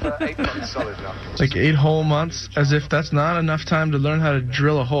train for 8 months solid now. Like 8 whole months, as if that's not enough time to learn how to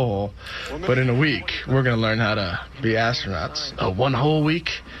drill a hole. But in a week, we're going to learn how to be astronauts. 1 whole week?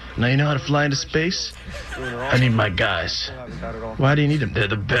 Now you know how to fly into space? I need my guys. Why do you need them? They're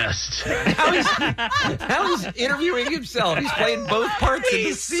the best. How he's interviewing himself. He's playing both parts in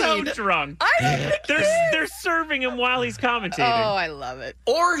the scene. So drunk. They're serving him while he's commentating. Oh, I love it.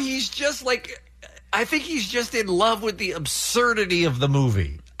 Or he's just like, I think he's just in love with the absurdity of the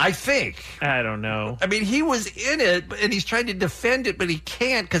movie. I think. I don't know. I mean, he was in it, and he's trying to defend it, but he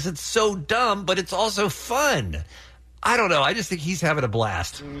can't because it's so dumb, but it's also fun. I don't know. I just think he's having a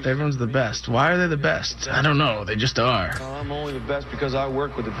blast. Everyone's the best. Why are they the best? I don't know. They just are. I'm only the best because I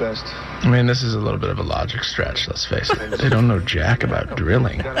work with the best. I mean, this is a little bit of a logic stretch, let's face it. They don't know jack about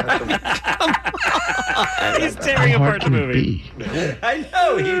drilling. He's tearing apart the movie. I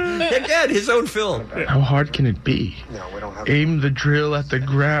know. Again, his own film. How hard can it be? Aim the drill at the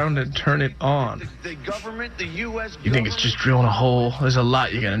ground and turn it on. The government, the U.S. You think it's just drilling a hole? There's a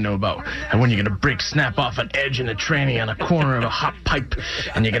lot you gotta know about. And when you're gonna snap off an edge in a tranny on a corner of a hot pipe,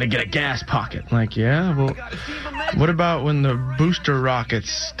 and you're gonna get a gas pocket. Like, yeah, well, what about when the booster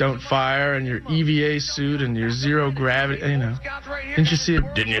rockets don't fire and your EVA suit and your zero gravity, Didn't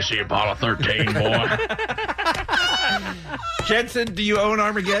you see Apollo 13, boy? Jensen, do you own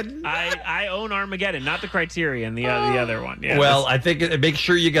Armageddon? I own Armageddon, not the Criterion, the other one. Yeah, well, I think make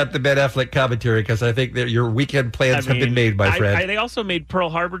sure you got the Ben Affleck commentary, because I think that your weekend plans have been made, my friend. They also made Pearl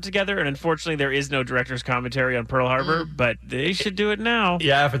Harbor together, and unfortunately there is no director's commentary on Pearl Harbor, but they should do it now.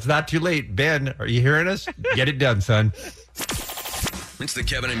 Yeah, if it's not too late. Ben, are you hearing us? Get it done, son. It's the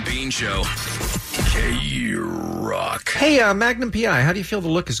Kevin and Bean Show. K-Rock. Hey, Magnum PI, how do you feel the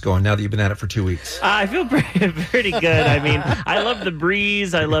look is going now that you've been at it for 2 weeks? I feel pretty good. I mean, I love the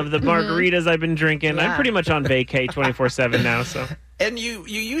breeze. I love the margaritas I've been drinking. Yeah. I'm pretty much on vacay 24/7 now, so... And you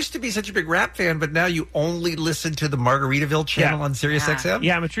used to be such a big rap fan, but now you only listen to the Margaritaville channel on Sirius XM?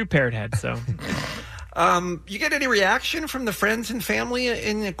 Yeah, I'm a true parrot head, so... You get any reaction from the friends and family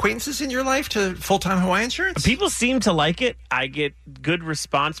and acquaintances in your life to full-time Hawaiian shirts? People seem to like it. I get good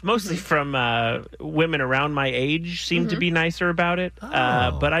response, mostly from women around my age seem to be nicer about it.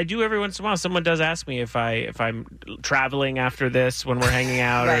 But I do every once in a while. Someone does ask me if I'm traveling after this when we're hanging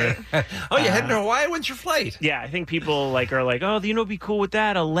out. Right. Oh, you're heading to Hawaii? When's your flight? Yeah, I think people are like, oh, you know, be cool with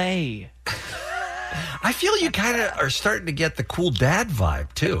that, a lay. I feel you kind of are starting to get the cool dad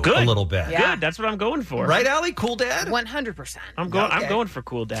vibe too, a little bit. Yeah. Good. That's what I'm going for. Right, Allie? Cool dad? 100%. I'm going for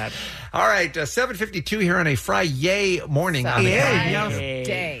cool dad. All right, 7:52 here on a Friday morning.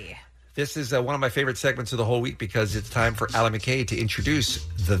 Day. This is one of my favorite segments of the whole week because it's time for Allie McKay to introduce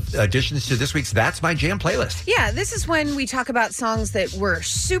the additions to this week's That's My Jam playlist. Yeah, this is when we talk about songs that we're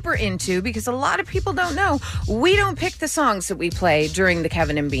super into because a lot of people don't know. We don't pick the songs that we play during the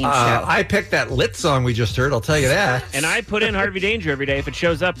Kevin and Bean show. I picked that lit song we just heard, I'll tell you that. And I put in Harvey Danger every day. If it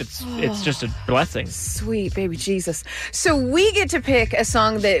shows up, it's just a blessing. Sweet baby Jesus. So we get to pick a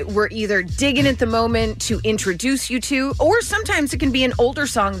song that we're either digging at the moment to introduce you to, or sometimes it can be an older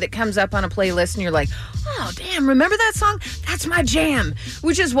song that comes up on a playlist and you're like, oh damn, remember that song? That's my jam.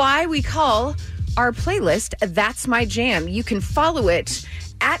 Which is why we call our playlist That's My Jam. You can follow it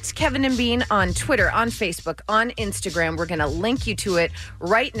at Kevin and Bean on Twitter, on Facebook, on Instagram. We're going to link you to it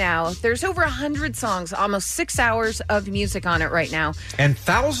right now. There's over 100 songs, almost 6 hours of music on it right now. And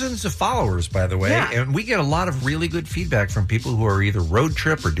thousands of followers, by the way. Yeah. And we get a lot of really good feedback from people who are either road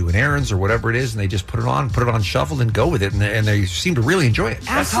trip or doing errands or whatever it is, and they just put it on shuffle and go with it, and they seem to really enjoy it.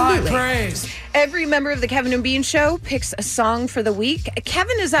 Absolutely. High praise. Every member of the Kevin and Bean Show picks a song for the week.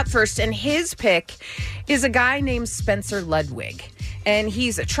 Kevin is up first, and his pick is a guy named Spencer Ludwig. And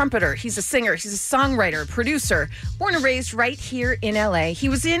he's a trumpeter, he's a singer, he's a songwriter, producer, born and raised right here in LA. He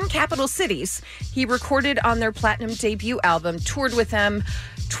was in Capital Cities. He recorded on their platinum debut album, toured with them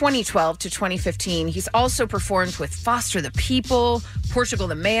 2012 to 2015. He's also performed with Foster the People, Portugal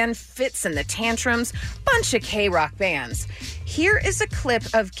the Man, Fitz and the Tantrums, bunch of K-rock bands. Here is a clip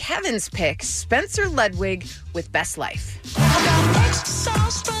of Kevin's pick, Spencer Ludwig with Best Life.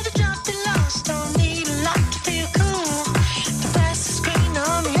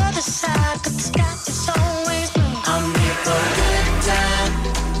 I'm here for a good time,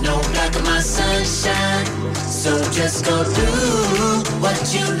 no black of my sunshine. So just go do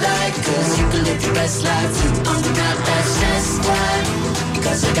what you like, cause you can live your best life. I'm not that stressed out,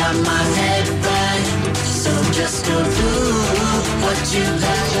 cause I got my head right. So just go do what you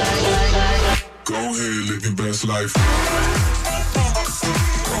like. Go ahead, live your best life. Go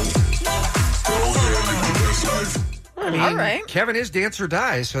ahead, live your best life. All right. Kevin is dance or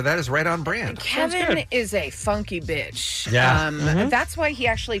die, so that is right on brand. Kevin is a funky bitch. Yeah. That's why he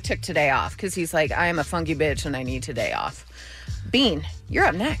actually took today off, because he's like, I am a funky bitch and I need today off. Bean, you're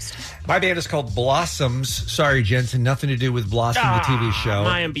up next. My band is called Blossoms. Sorry, Jensen, nothing to do with Blossom, the TV show.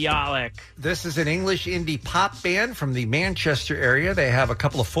 Mayim Bialik. This is an English indie pop band from the Manchester area. They have a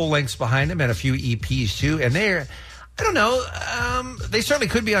couple of full lengths behind them and a few EPs too, and they're, I don't know. They certainly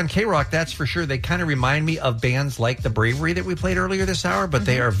could be on K-Rock, that's for sure. They kind of remind me of bands like The Bravery that we played earlier this hour, but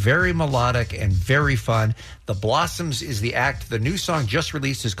they are very melodic and very fun. The Blossoms is the act. The new song just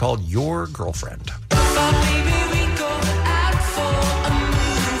released is called Your Girlfriend.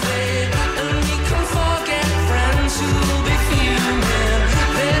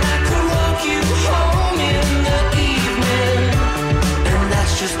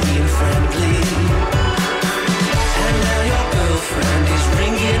 Just being friendly. And now your girlfriend is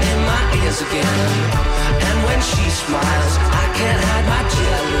ringing in my ears again. And when she smiles, I can't hide my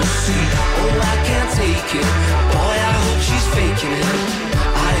jealousy. Oh, I can't take it. Boy, I hope she's faking it.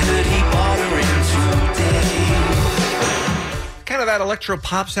 I heard he bought her in today. Kind of that electro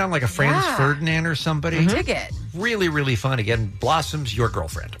pop sound like a Franz Ferdinand or somebody. I dig it. Really, really fun. Again, Blossoms, Your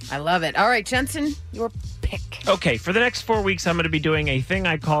Girlfriend. I love it. All right, Jensen, your pick. Okay, for the next 4 weeks, I'm going to be doing a thing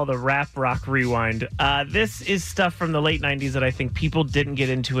I call the Rap Rock Rewind. This is stuff from the late 90s that I think people didn't get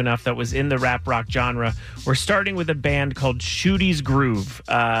into enough that was in the rap rock genre. We're starting with a band called Shooty's Groove.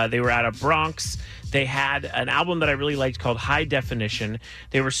 They were out of Bronx. They had an album that I really liked called High Definition.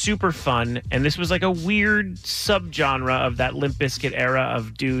 They were super fun, and this was like a weird subgenre of that Limp Bizkit era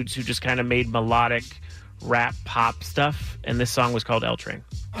of dudes who just kind of made melodic rap pop stuff, and this song was called L Train.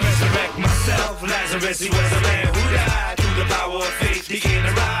 Resurrect myself, Lazarus, he was a man who died. Through the power of faith, begin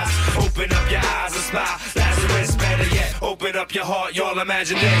to rise. Open up your eyes and smile. Lazarus, better yet, open up your heart, y'all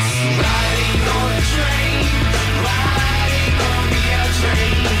imagine this. Riding on a train, riding on the L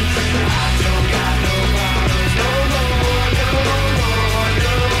train. I don't got no problems, no more, no more,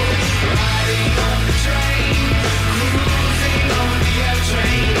 no. Riding on the train, cruising on the L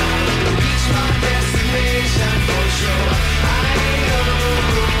train. Reach my destiny.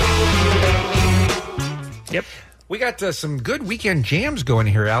 got some good weekend jams going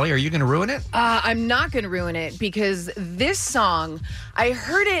here, Allie. Are you going to ruin it? I'm not going to ruin it because this song, I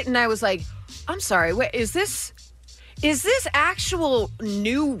heard it and I was like, I'm sorry, wait, is this actual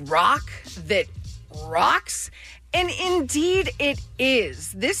new rock that rocks? And indeed it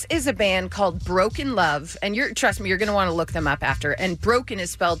is. This is a band called Broken Love, and trust me, you're going to want to look them up after. And Broken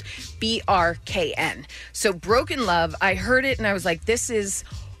is spelled B-R-K-N. So Broken Love, I heard it and I was like, this is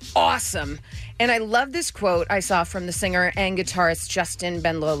awesome. And I love this quote I saw from the singer and guitarist Justin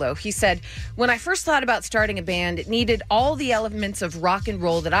Benlolo. He said, when I first thought about starting a band, it needed all the elements of rock and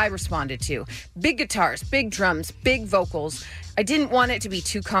roll that I responded to. Big guitars, big drums, big vocals. I didn't want it to be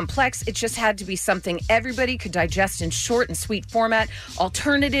too complex. It just had to be something everybody could digest in short and sweet format.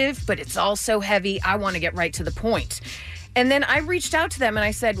 Alternative, but it's also heavy. I want to get right to the point. And then I reached out to them and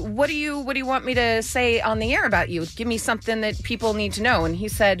I said, what do you want me to say on the air about you? Give me something that people need to know. And he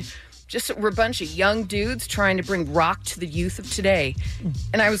said, we're a bunch of young dudes trying to bring rock to the youth of today.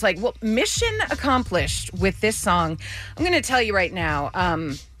 And I was like, well, mission accomplished with this song. I'm going to tell you right now,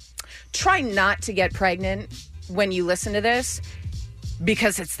 try not to get pregnant when you listen to this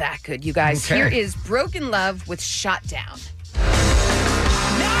because it's that good, you guys. Okay. Here is Broken Love with Shot Down.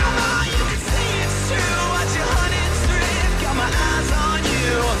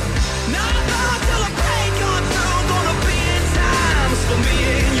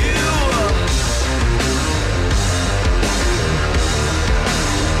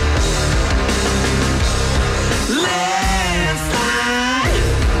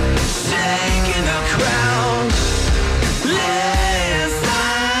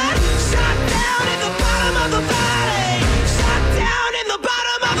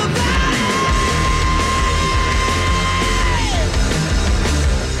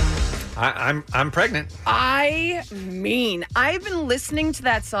 I'm pregnant. I've been listening to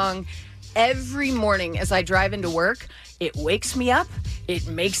that song every morning as I drive into work. It wakes me up. It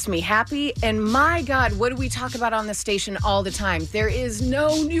makes me happy. And my God, what do we talk about on the station all the time? There is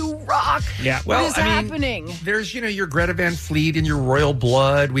no new rock. Yeah. What is happening? There's, your Greta Van Fleet and your Royal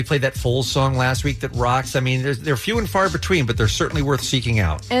Blood. We played that Foles song last week that rocks. I mean, they're few and far between, but they're certainly worth seeking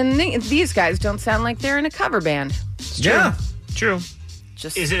out. And these guys don't sound like they're in a cover band. Yeah. True.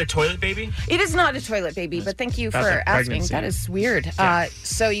 Is it a toilet baby? It is not a toilet baby, but thank you That's for a asking. pregnancy. That is weird. Yeah.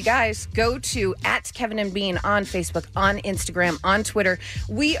 So you guys go to @KevinandBean on Facebook, on Instagram, on Twitter.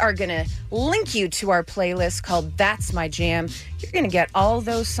 We are going to link you to our playlist called That's My Jam. You're going to get all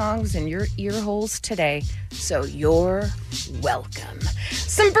those songs in your ear holes today. So you're welcome.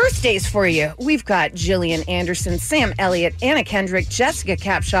 Some birthdays for you. We've got Gillian Anderson, Sam Elliott, Anna Kendrick, Jessica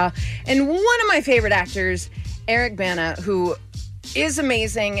Capshaw, and one of my favorite actors, Eric Bana, who is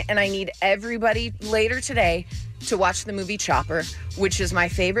amazing, and I need everybody later today to watch the movie Chopper, which is my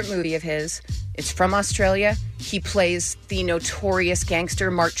favorite movie of his. It's from Australia. He plays the notorious gangster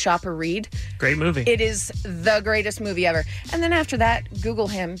Mark Chopper Reed. Great movie. It is the greatest movie ever. And then after that, Google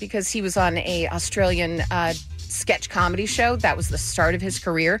him because he was on a Australian sketch comedy show. That was the start of his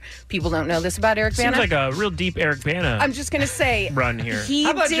career. People don't know this about Eric Bana. Seems like a real deep Eric Bana. I'm just going to say run here.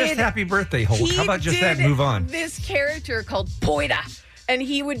 How about just happy birthday, Hulk? How about just that and move on? This character called Poida, and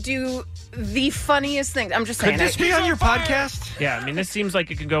he would do the funniest things. I'm just saying. Could this be on your podcast? Yeah, I mean, this seems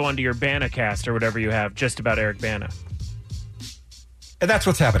like it could go onto your Bana cast or whatever you have just about Eric Bana. And that's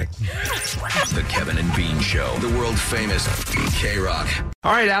what's happening. The Kevin and Bean Show, the world famous K-Rock.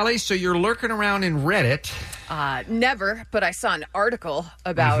 All right, Allie, so you're lurking around in Reddit. Never, but I saw an article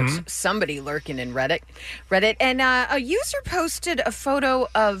about somebody lurking in Reddit. And a user posted a photo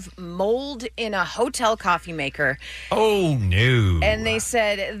of mold in a hotel coffee maker. Oh, no. And they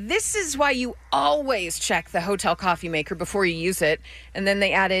said, this is why you always check the hotel coffee maker before you use it. And then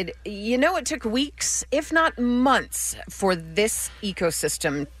they added, it took weeks, if not months, for this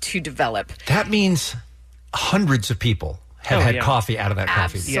ecosystem to develop. That means hundreds of people have had coffee out of that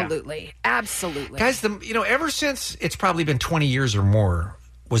coffee. Absolutely. Guys, ever since it's probably been 20 years or more,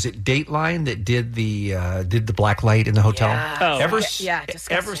 was it Dateline that did the black light in the hotel? Yeah.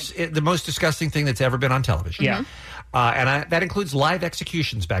 The most disgusting thing that's ever been on television. Yeah. And that includes live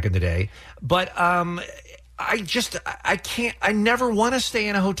executions back in the day. But I never want to stay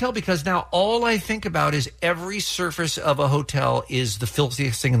in a hotel because now all I think about is every surface of a hotel is the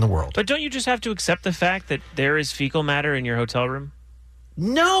filthiest thing in the world. But don't you just have to accept the fact that there is fecal matter in your hotel room?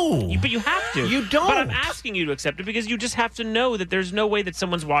 No. But you have to. You don't. But I'm asking you to accept it because you just have to know that there's no way that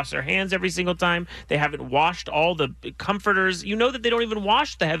someone's washed their hands every single time. They haven't washed all the comforters. You know that they don't even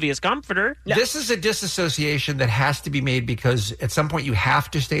wash the heaviest comforter. This is a disassociation that has to be made because at some point you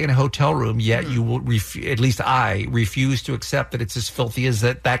have to stay in a hotel room, yet you will, at least I, refuse to accept that it's as filthy as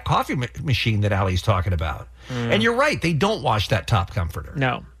that coffee machine that Allie's talking about. And you're right. They don't wash that top comforter.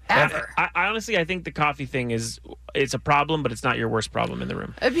 No. Ever. I honestly, I think the coffee thing it's a problem, but it's not your worst problem in the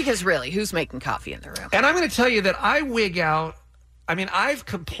room. Because really, who's making coffee in the room? And I'm going to tell you that I wig out. I mean, I've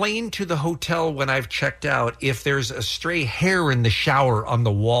complained to the hotel when I've checked out if there's a stray hair in the shower on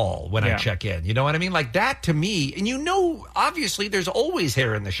the wall when I check in. You know what I mean? Like that to me, and obviously there's always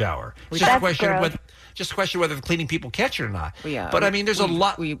hair in the shower. It's just a question of whether the cleaning people catch it or not. But I mean, there's a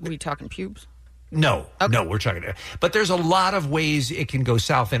lot. We talking pubes? No, we're talking. But there's a lot of ways it can go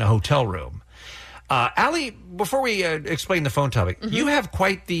south in a hotel room. Allie, before we explain the phone topic, you have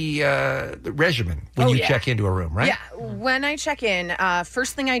quite the regimen when you check into a room, right? Yeah. When I check in,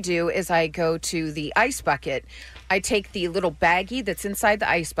 first thing I do is I go to the ice bucket. I take the little baggie that's inside the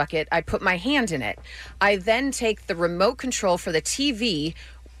ice bucket. I put my hand in it. I then take the remote control for the TV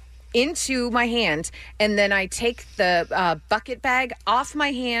into my hand, and then I take the bucket bag off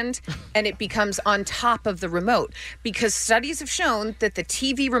my hand and it becomes on top of the remote, because studies have shown that the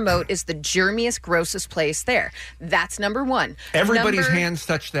TV remote is the germiest, grossest place there. That's number one. Everybody's hands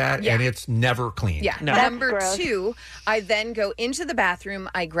touch that, and it's never clean. Yeah. No. Number two, I then go into the bathroom,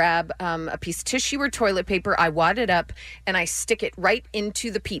 I grab a piece of tissue or toilet paper, I wad it up, and I stick it right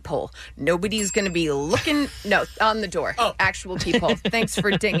into the peephole. Nobody's going to be looking, on the door. Actual peephole. Thanks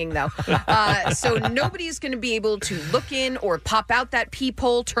for dinging, though. So nobody's going to be able to look in or pop out that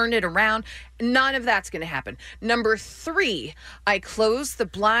peephole, turn it around. None of that's going to happen. Number three, I close the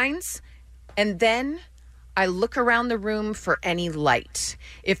blinds, and then I look around the room for any light.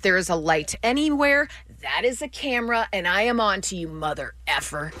 If there is a light anywhere, that is a camera, and I am on to you, mother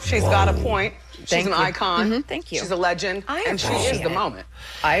effer. She's got a point. She's an icon. Thank you. She's a legend. And she is the moment.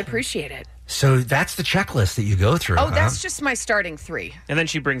 I appreciate it. So that's the checklist that you go through. Oh, that's just my starting three. And then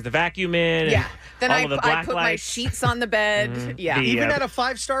she brings the vacuum in. Yeah. Then I black put my lights. sheets on the bed. Yeah. Even at a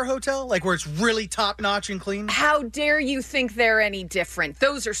 5-star hotel, like where it's really top notch and clean. How dare you think they're any different?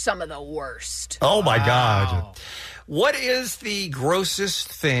 Those are some of the worst. Oh, my God. What is the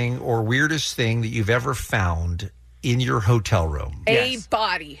grossest thing or weirdest thing that you've ever found in your hotel room? A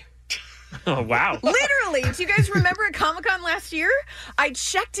body. Oh, wow. Literally. Do you guys remember at Comic-Con last year? I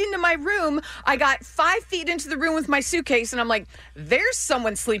checked into my room. I got 5 feet into the room with my suitcase, and I'm like, there's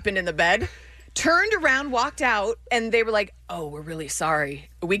someone sleeping in the bed. Turned around, walked out, and they were like, oh, we're really sorry.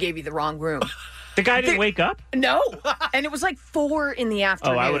 We gave you the wrong room. The guy didn't wake up? No. And it was like 4 in the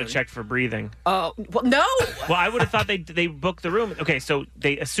afternoon. Oh, I would have checked for breathing. Oh, well, no. Well, I would have thought they booked the room. Okay, so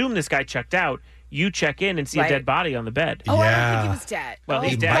they assume this guy checked out. You check in and see a dead body on the bed. Oh, I don't think he was dead. Well,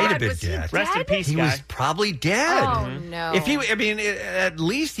 he he's dead. might have been dead. Rest in peace, He guy. was probably dead. Oh, no. At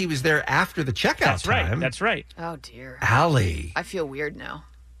least he was there after the checkout time. That's right. Oh, dear. Allie. I feel weird now.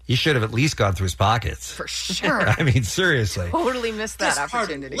 You should have at least gone through his pockets. For sure. I mean, seriously. Totally missed that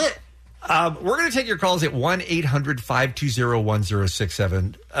opportunity. We're going to take your calls at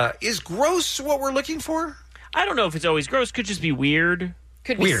 1-800-520-1067. Is gross what we're looking for? I don't know if it's always gross. Could just be weird.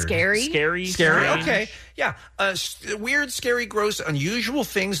 Could be scary. Scary. Okay. Yeah. Weird, scary, gross, unusual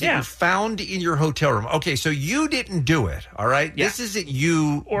things that you found in your hotel room. Okay, so you didn't do it, all right? Yeah. This isn't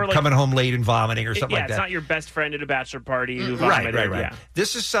you Or like- coming home late and vomiting or something like that. It's not your best friend at a bachelor party who Right. vomited. Yeah.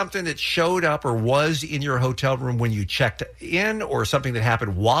 This is something that showed up or was in your hotel room when you checked in, or something that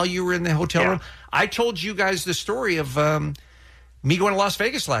happened while you were in the hotel room. I told you guys the story of me going to Las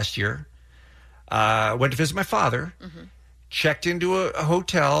Vegas last year. Went to visit my father. Checked into a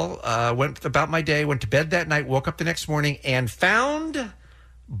hotel, went about my day, went to bed that night, woke up the next morning, and found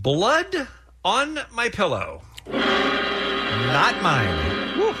blood on my pillow. Not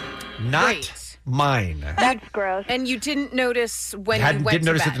mine. Not mine. That's gross. And you didn't notice when you went Didn't to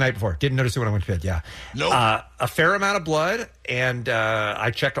notice bed. it the night before. Didn't notice it when I went to bed, yeah. Nope. A fair amount of blood, and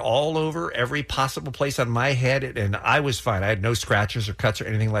I checked all over every possible place on my head, and I was fine. I had no scratches or cuts or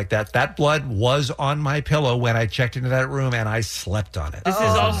anything like that. That blood was on my pillow when I checked into that room, and I slept on it. This is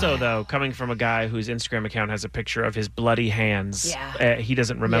also, though, coming from a guy whose Instagram account has a picture of his bloody hands. Yeah. He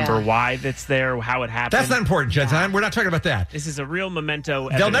doesn't remember why that's there, how it happened. That's not important, Jensen. We're not talking about that. This is a real memento.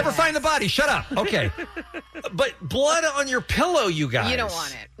 They'll never find the body. Shut up. Okay. But blood on your pillow, you guys. You don't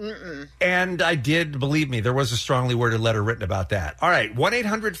want it. Mm-mm. And I did, believe me, there was a strongly worded letter written about about that. All right,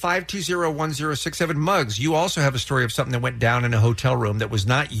 1-800-520-1067. Muggs, you also have a story of something that went down in a hotel room that was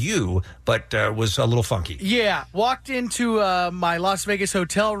not you, but was a little funky. Yeah, walked into my Las Vegas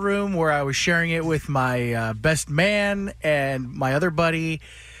hotel room where I was sharing it with my best man and my other buddy.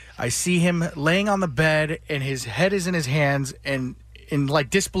 I see him laying on the bed, and his head is in his hands, and in like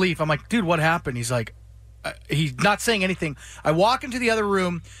disbelief, I'm like, dude, what happened? He's like, he's not saying anything. I walk into the other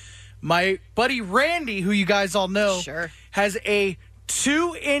room. My buddy Randy, who you guys all know, has a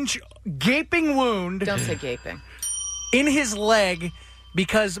 2-inch gaping wound. Don't say gaping. In his leg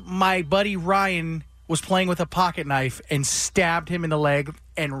because my buddy Ryan was playing with a pocket knife and stabbed him in the leg,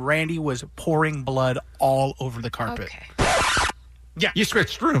 and Randy was pouring blood all over the carpet. Okay. Yeah. You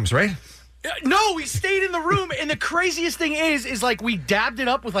switched rooms, right? No, we stayed in the room, and the craziest thing is like we dabbed it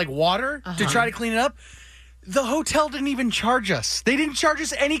up with like water to try to clean it up. The hotel didn't even charge us. They didn't charge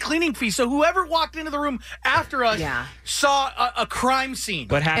us any cleaning fee. So whoever walked into the room after us saw a crime scene.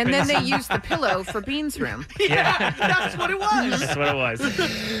 What happened? And then they used the pillow for Bean's room. Yeah, that's what it was. That's what it was.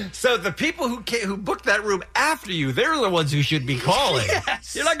 So the people who booked that room after you, they're the ones who should be calling.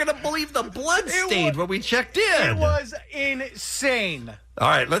 Yes. You're not going to believe the blood stain when we checked in. It was insane. All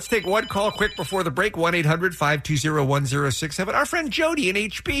right, let's take one call quick before the break. 1-800-520-1067. Our friend Jody in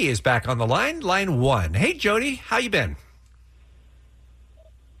HB is back on the line. Line 1. Hey, Jody. How you been?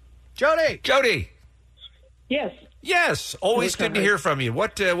 Jody. Yes. Yes. Always good to hear from you.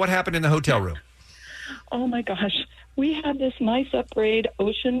 What happened in the hotel room? Oh, my gosh. We had this nice upgrade,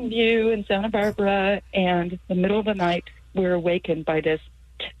 ocean view in Santa Barbara, and in the middle of the night, we were awakened by this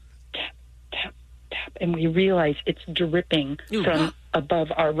tap, tap, tap, tap, and we realized it's dripping from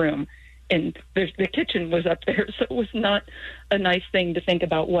above our room. And the kitchen was up there, so it was not a nice thing to think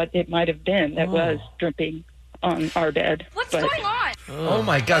about what it might have been that was dripping on our bed. What's going on? Oh,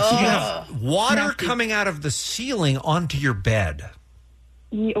 my God. So you have water coming out of the ceiling onto your bed.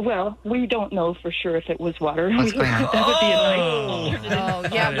 Yeah, well, we don't know for sure if it was water. That would going on? be a nice alternative. Oh,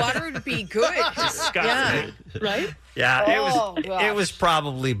 yeah, water would be good. Disgusting. Right? Yeah, it was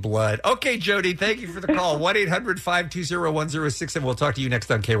probably blood. Okay, Jody, thank you for the call. 1-800-520-1067. We'll talk to you next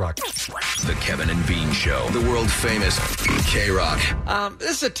on K-Rock. The Kevin and Bean Show, the world famous K-Rock.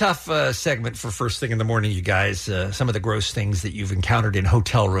 This is a tough segment for first thing in the morning, you guys. Some of the gross things that you've encountered in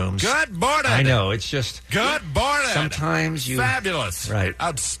hotel rooms. Good morning. I know, it's just... Good morning. Sometimes you... Fabulous. Right.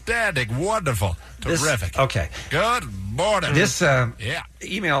 Outstanding. Wonderful. Terrific. Okay. Good morning. This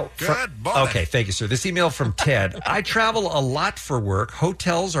email... Good morning. Okay, thank you, sir. This email from Ted. I travel a lot for work.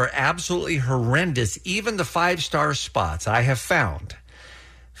 Hotels are absolutely horrendous, even the 5-star spots I have found.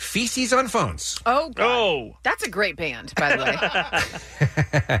 Feces on phones. Oh, God. Oh. That's a great band, by the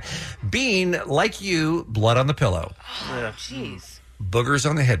way. Bean, like you, blood on the pillow. Oh, jeez. Boogers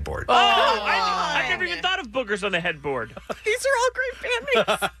on the headboard. Oh, I've never even thought of boogers on the headboard. These are all great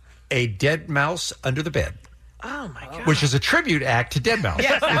bandmates. A dead mouse under the bed. Oh, my God. Which is a tribute act to Dead Mouse,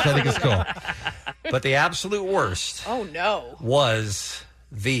 Yes. which I think is cool. But the absolute worst Oh, no. was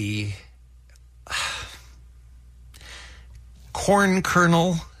the corn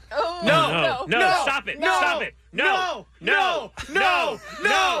kernel. Oh, No, stop it. Stop it. No. Wait,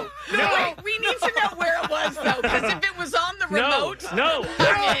 we need to know where it was, though, because if it was on the remote... No.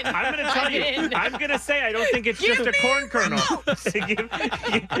 I'm in. I'm going to tell I'm you. in. I'm going to say I don't think it's Give just a me corn kernel.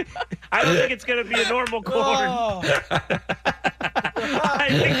 I don't think it's going to be a normal corn. I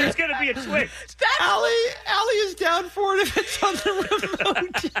think there's going to be a twist. Allie is down for it if it's on the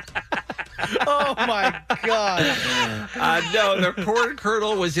remote. Oh, my God. No, the corn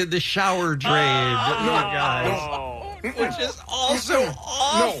kernel was in the shower drain. Guys. Which is also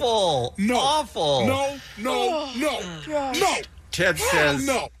awful. Awful. No. Ted says,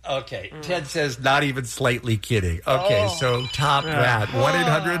 okay, Ted says, not even slightly kidding. Okay, so top that.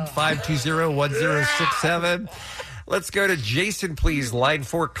 1-800-520-1067. Let's go to Jason, please. Line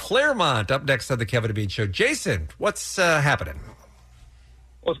 4, Claremont, up next on the Kevin and Bean Show. Jason, what's happening?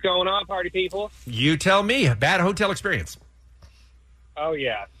 What's going on, party people? You tell me. Bad hotel experience. Oh,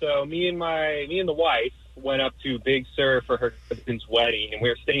 yeah. So me and the wife went up to Big Sur for her husband's wedding, and we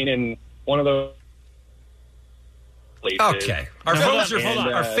were staying in one of those places. Okay. Our phones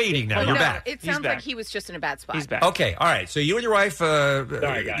are fading now. You're back. It sounds like he was just in a bad spot. He's back. Okay, all right. So you and your wife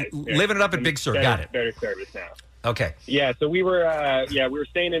Sorry, guys. living it up at Big Sur. Got it. Better service now. Okay. Yeah, so we were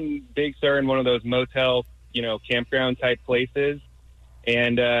staying in Big Sur in one of those motel, campground type places.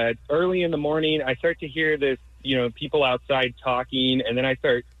 And early in the morning, I start to hear this, people outside talking, and then I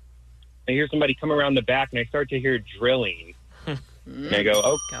hear somebody come around the back, and I start to hear drilling. And I go,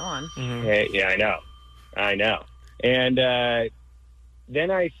 oh, go on. Hey, yeah, I know. And then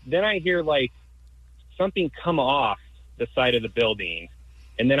I hear like something come off the side of the building,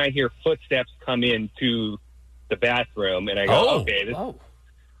 and then I hear footsteps come into the bathroom, and I go, okay, this.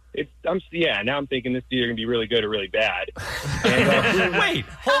 Now I'm thinking this is either going to be really good or really bad. And, Wait,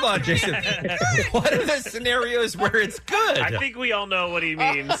 hold on, Jason. What are the scenarios where it's good? I think we all know what he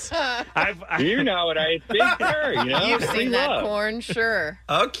means. You know what I think, sure. You know, You've free seen that love. porn, sure.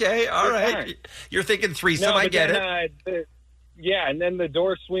 Okay, all right. You're thinking threesome, I get it. And then the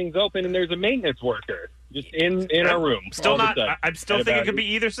door swings open, and there's a maintenance worker just in our room. Still all of a not. sudden. I'm still thinking it could be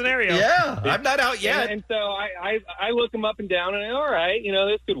either scenario. Yeah, I'm not out yet. And so I look him up and down, and all right,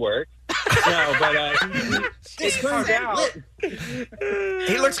 this could work. No, but it turns out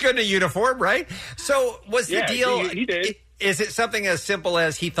he looks good in a uniform, right? So was the deal? He did. Is it something as simple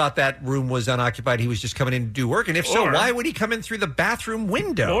as he thought that room was unoccupied? He was just coming in to do work, and if so, why would he come in through the bathroom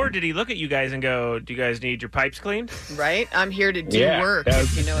window? Or did he look at you guys and go, "Do you guys need your pipes cleaned?" Right? I'm here to do work.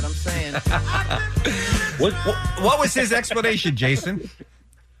 If you know what I'm saying. What was his explanation, Jason?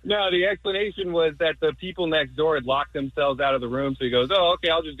 No, the explanation was that the people next door had locked themselves out of the room. So he goes, "Oh, okay,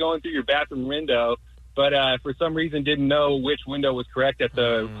 I'll just go in through your bathroom window." But for some reason, didn't know which window was correct at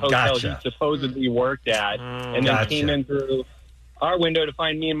the hotel he supposedly worked at, and then came in through our window to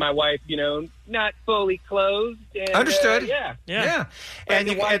find me and my wife, not fully closed. And, Understood. Yeah. And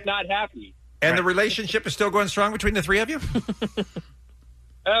the wife not happy. And the relationship is still going strong between the three of you?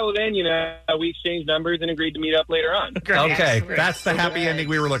 Oh, then, we exchanged numbers and agreed to meet up later on. Okay, that's the happy ending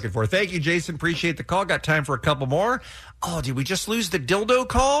we were looking for. Thank you, Jason. Appreciate the call. Got time for a couple more. Oh, did we just lose the dildo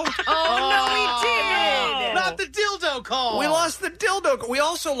call? No, we didn't. Not the dildo call. We lost the dildo. We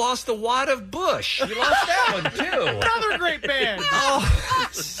also lost the Wad of Bush. We lost that one, too. Another great band. Oh,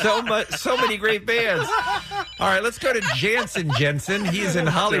 so many great bands. All right, let's go to Jansen Jensen. He's in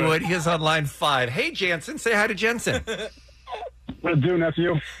Hollywood. He is on line 5. Hey, Jansen. Say hi to Jensen. What do,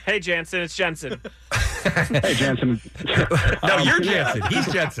 nephew? Hey, Jansen. It's Jensen. Hey, Jensen. No, you're Jensen.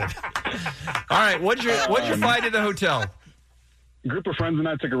 He's Jensen. All right, what'd you find in the hotel? A group of friends and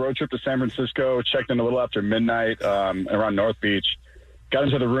I took a road trip to San Francisco, checked in a little after midnight around North Beach, got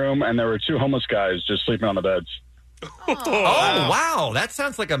into the room, and there were 2 homeless guys just sleeping on the beds. Oh, wow. That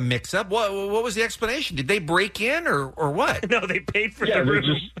sounds like a mix-up. What was the explanation? Did they break in or what? No, they paid for the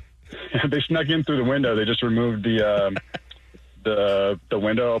room. They snuck in through the window. They just removed the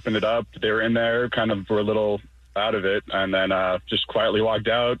window, opened it up. They were in there, kind of were a little out of it, and then just quietly walked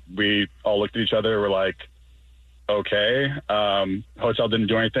out. We all looked at each other. We're like, okay. Hotel didn't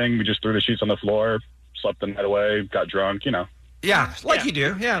do anything. We just threw the sheets on the floor, slept the night away, got drunk, Yeah, you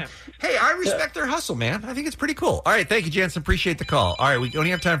do. Yeah. Hey, I respect their hustle, man. I think it's pretty cool. All right, thank you, Jansen. Appreciate the call. All right, we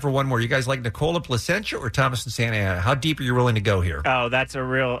only have time for one more. You guys like Nicola Placentia or Thomas and Santa Ana? How deep are you willing to go here? Oh, that's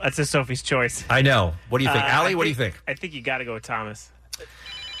a Sophie's choice. I know. What do you think? Allie, what do you think? I think you got to go with Thomas.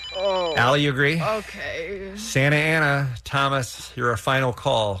 Oh. Allie, you agree? Okay. Santa Ana, Thomas, you're a final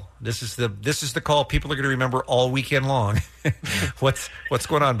call. This is the call people are going to remember all weekend long. What's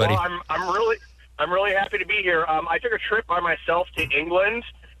going on, buddy? Well, I'm really happy to be here. I took a trip by myself to England,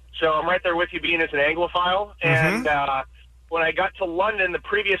 so I'm right there with you, being as an Anglophile. And when I got to London, the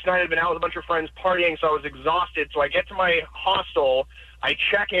previous night I'd been out with a bunch of friends partying, so I was exhausted. So I get to my hostel, I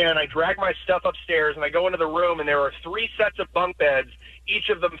check in, I drag my stuff upstairs, and I go into the room, and there are 3 sets of bunk beds, each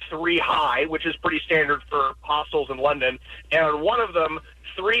of them 3 high, which is pretty standard for hostels in London. And on one of them,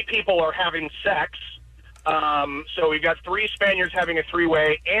 3 people are having sex. So we've got 3 Spaniards having a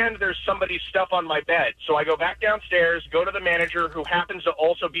 3-way, and there's somebody's stuff on my bed. So I go back downstairs, go to the manager, who happens to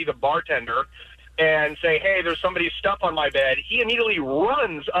also be the bartender, and say, hey, there's somebody's stuff on my bed. He immediately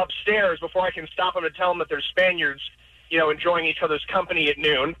runs upstairs before I can stop him to tell him that there's Spaniards, enjoying each other's company at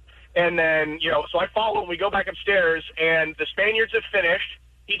noon. And then, so I follow him. We go back upstairs, and the Spaniards have finished.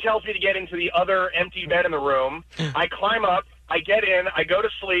 He tells me to get into the other empty bed in the room. I climb up. I get in, I go to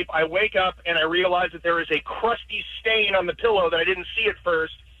sleep, I wake up, and I realize that there is a crusty stain on the pillow that I didn't see at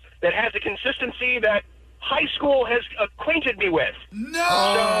first that has a consistency that high school has acquainted me with. No!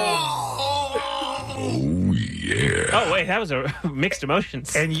 Oh, yeah. Oh, wait, that was a mixed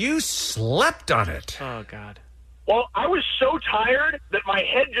emotions. And you slept on it. Oh, God. Well, I was so tired that my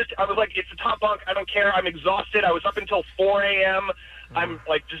head I was like, it's a top bunk, I don't care, I'm exhausted, I was up until 4 a.m., I'm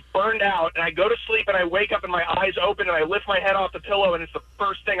just burned out, and I go to sleep, and I wake up, and my eyes open, and I lift my head off the pillow, and it's the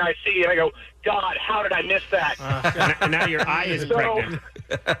first thing I see, and I go, God, how did I miss that? And now your eye is pregnant.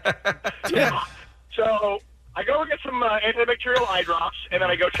 Yeah. So I go get some antibacterial eye drops, and then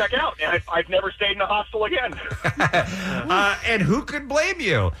I go check out, and I've never stayed in a hostel again. And who could blame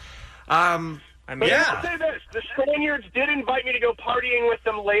you? But I'll say this, the Spaniards did invite me to go partying with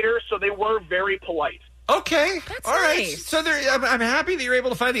them later, so they were very polite. Okay. That's All right. nice. So I'm happy that you're able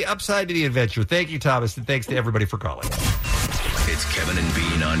to find the upside to the adventure. Thank you, Thomas, and thanks to everybody for calling. It's Kevin and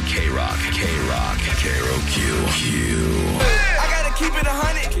Bean on K-Rock. K-Rock. K-R-O-Q. I gotta keep it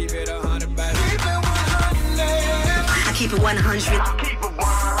 100. Keep it 100, baby. Keep it 100. I keep it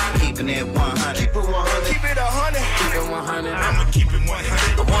 100. Keeping it 100. Keep it 100. Keep it 100. Keep it 100. I'ma keep it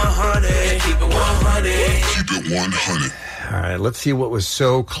 100. 100. Keep it 100. Keep it 100. All right, let's see what was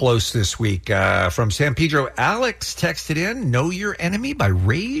so close this week. From San Pedro, Alex texted in, Know Your Enemy by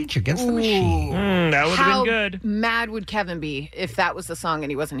Rage Against the Machine. That would have been good. How mad would Kevin be if that was the song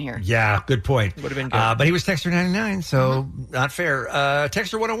and he wasn't here? Yeah, good point. Would have been good. But he was Texter 99, so not fair.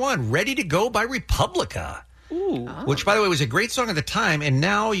 Texter 101, Ready to Go by Republica. Which, by the way, was a great song at the time, and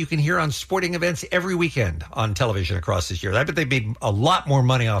now you can hear on sporting events every weekend on television across this year. I bet they made a lot more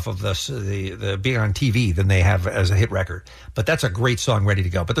money off of the being on TV than they have as a hit record. But that's a great song, Ready to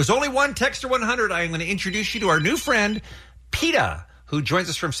Go. But there's only one Texter 100. I am going to introduce you to our new friend, PETA, who joins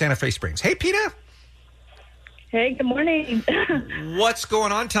us from Santa Fe Springs. Hey, PETA. Hey, good morning. What's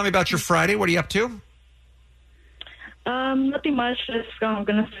going on? Tell me about your Friday. What are you up to? Nothing much. Just I'm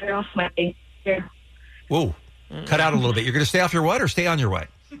going to start off my day here. Whoa. Cut out a little bit. You're going to stay off your what or stay on your what?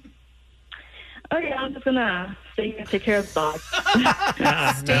 Okay, I'm just going to stay and take care of the dog.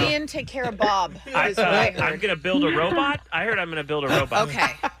 Stay in, take care of Bob. I'm going to build a robot. I heard I'm going to build a robot. Okay.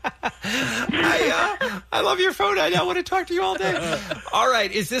 I love your phone. I want to talk to you all day. All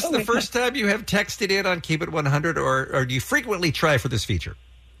right. Is this the first time you have texted in on Keep It 100, or do you frequently try for this feature?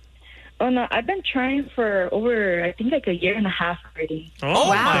 Oh, no, I've been trying for over, I think, like a year and a half already. Oh,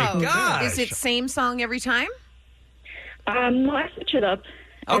 wow. my gosh. Is it same song every time? No, I switch it up.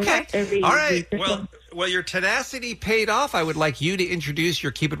 Okay. Every All right. week or so. Well, your tenacity paid off. I would like you to introduce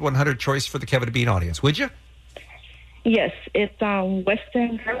your Keep It 100 choice for the Kevin and Bean audience, would you? Yes, it's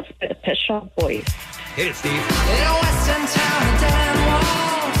Western Girls by the Pet Shop Boys. Hit it, Steve. In a western town, a dead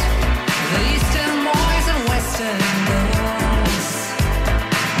walls. The eastern boys and western girls.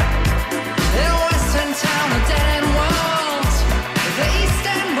 In a western town, a dead walls. The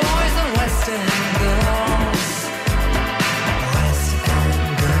eastern boys and western girls.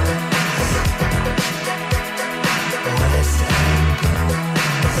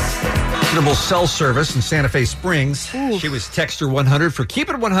 Reasonable Cell Service in Santa Fe Springs. She was Texter 100 for Keep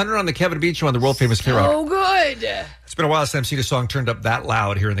It 100 on the Kevin and Bean Show on the world famous K-Rock. Oh, good. It's been a while since I've seen a song turned up that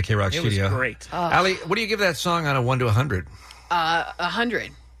loud here in the K-Rock studio. It was great. Allie, what do you give that song on a 1 to 100?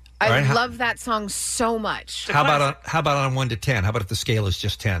 100. All I right, love that song so much. How about on 1 to 10? How about if the scale is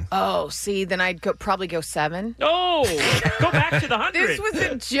just 10? Oh, see, then I'd probably go 7. Oh, go back to the 100. This was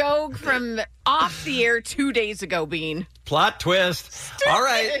a joke from off the air 2 days ago, Bean. Plot twist. All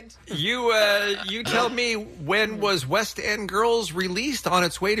right. You tell me, when was West End Girls released on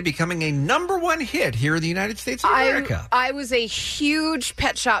its way to becoming a #1 hit here in the United States of America? I was a huge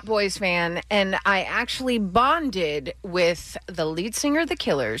Pet Shop Boys fan, and I actually bonded with the lead singer of The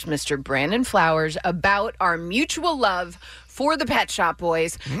Killers, Mr. Brandon Flowers, about our mutual love for the Pet Shop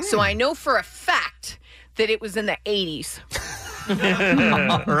Boys. So I know for a fact that it was in the 80s.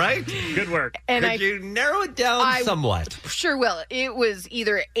 All right. Good work. And Could you narrow it down somewhat? Sure will. It was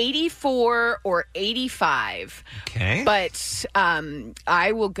either 84 or 85. Okay. But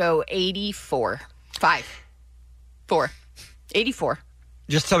I will go 84. 84.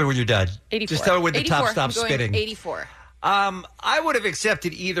 Just tell me when you're done. 84. Just tell me when the 84. top stops I'm going spinning. 84. I would have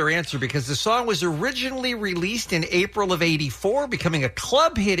accepted either answer because the song was originally released in April of 84, becoming a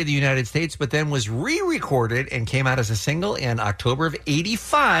club hit in the United States, but then was re-recorded and came out as a single in October of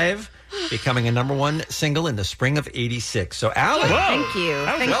 85, becoming a #1 single in the spring of 86. So, Allie. Thank you.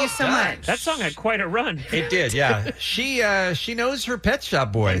 Thank you so much. That song had quite a run. It did, yeah. She knows her Pet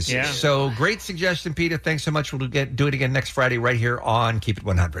Shop Boys. Yeah. So, great suggestion, Peter. Thanks so much. We'll do it again next Friday right here on Keep It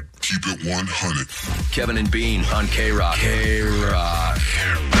 100. Keep It 100. Kevin and Bean on K-Rock. K-Rock.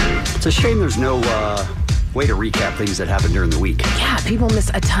 It's a shame there's no way to recap things that happened during the week. Yeah, people miss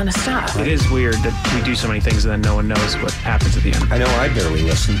a ton of stuff. It is weird that we do so many things and then no one knows what happens at the end. I know I barely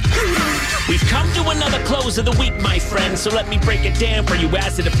listen. We've come to another close of the week, my friend, so let me break it down for you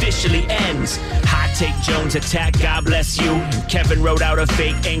as it officially ends. Hot Take Jones attack, God bless you. And Kevin wrote out a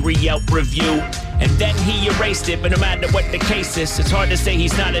fake angry Yelp review. And then he erased it, but no matter what the case is, it's hard to say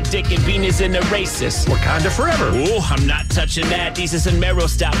he's not a dick and Bean isn't a racist. Wakanda forever. Ooh, I'm not touching that. Jesus and Meryl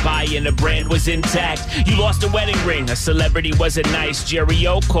stopped by and the brand was intact. You lost a wedding ring, a celebrity wasn't nice. Jerry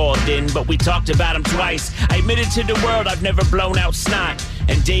O called in, but we talked about him twice. I admitted to the world I've never blown out snot.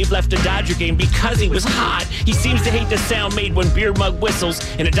 And Dave left a Dodger game because he was hot. He seems to hate the sound made when beer mug whistles.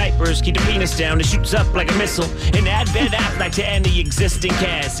 And the diapers keep the penis down and shoots up like a missile. And add Ben Affleck to any existing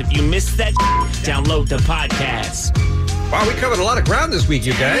cast. If you missed that, download the podcast. Wow, we covered a lot of ground this week,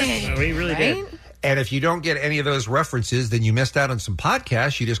 you guys. We really did. And if you don't get any of those references, then you missed out on some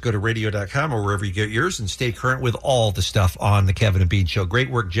podcasts. You just go to radio.com or wherever you get yours and stay current with all the stuff on the Kevin and Bean Show.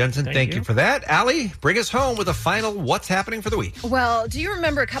 Great work, Jensen. Thank you for that. Allie, bring us home with a final What's Happening for the Week. Well, do you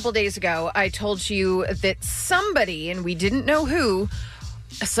remember a couple days ago I told you that somebody, and we didn't know who,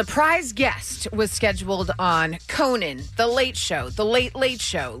 a surprise guest was scheduled on Conan, The Late Show, The Late Late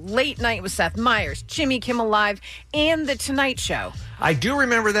Show, Late Night with Seth Meyers, Jimmy Kimmel Live, and The Tonight Show. I do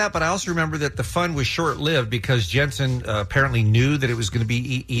remember that, but I also remember that the fun was short-lived because Jensen apparently knew that it was going to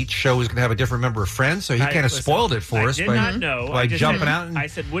be each show was going to have a different member of Friends, so he kind of spoiled it for us I did not know. by jumping out. I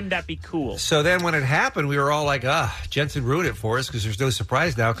said, wouldn't that be cool? So then when it happened, we were all like, Jensen ruined it for us because there's no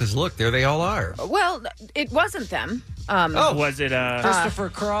surprise now because, look, there they all are. Well, it wasn't them. Was it Christopher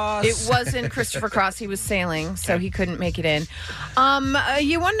Cross? It wasn't Christopher Cross. He was sailing, so he couldn't make it in.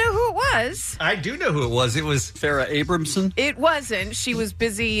 You want to know who it was? I do know who it was. It was Farrah Abramson. It wasn't. She was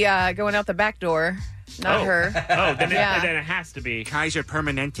busy going out the back door. Not her. Oh, then it has to be Kaiser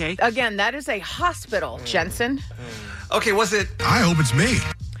Permanente. Again, that is a hospital, Jensen. Okay, was it? I hope it's me.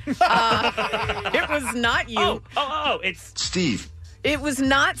 It was not you. Oh, it's Steve. It was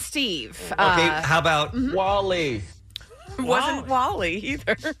not Steve. Okay, how about Wally? It wasn't Wally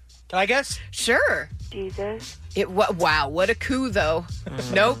either. Can I guess? Sure. Jesus. Wow, what a coup, though.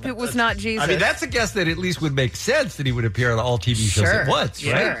 Nope, it was not Jesus. I mean, that's a guess that at least would make sense that he would appear on all TV shows at once,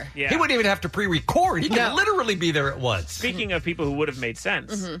 right? Sure. Yeah. He wouldn't even have to pre-record. He could literally be there at once. Speaking of people who would have made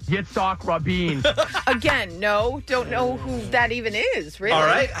sense. Yitzhak Rabin. Again, no, don't know who that even is, really. All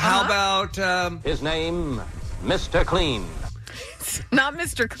right, how about... His name, Mr. Clean. Not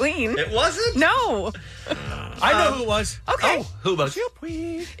Mr. Clean. It wasn't? No. I know who it was. Okay. Oh, who was?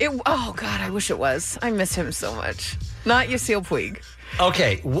 Oh, God, I wish it was. I miss him so much. Not Yasiel Puig.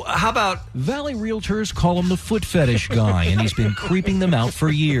 Okay, how about... Valley Realtors call him the foot fetish guy, and he's been creeping them out for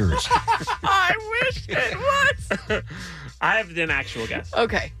years. I wish it was. I have an actual guess.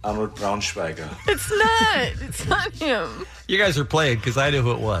 Okay. Arnold Braunschweiger. It's not. It's not him. You guys are playing because I know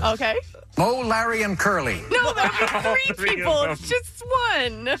who it was. Okay. Mo, Larry, and Curly. No, that'd be three people. It's just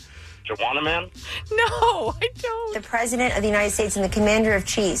one. Joanna Man? No, I don't. The President of the United States and the Commander of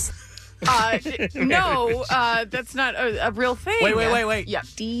Cheese. No, that's not a real thing. Wait. Yeah,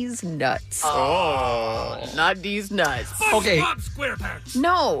 D's nuts. Oh. Not D's nuts. Okay. SquarePants.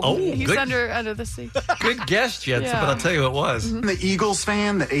 No, Oh, he's good. under the sea. Good guess, Jensen, Yeah. but I'll tell you who it was. The Eagles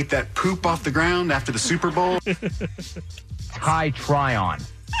fan that ate that poop off the ground after the Super Bowl. Ty Tryon.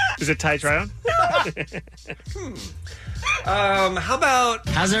 Is it Ty Tryon? How about...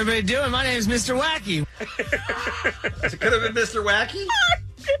 How's everybody doing? My name is Mr. Wacky. It could have been Mr. Wacky?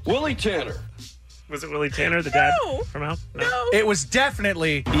 Willie Tanner. Was it Willie Tanner, the dad No. from Hell? No. It was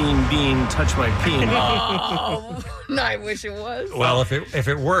definitely Bean, touch my peen. Oh, no, I wish it was. Well, if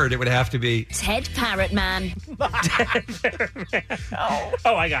it were, it would have to be... Ted Parrot Man. Oh,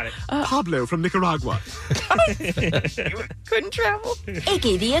 I got it. Pablo from Nicaragua. Couldn't travel.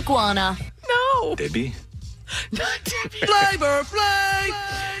 Iggy the Iguana. No. Debbie. Not Debbie. Play.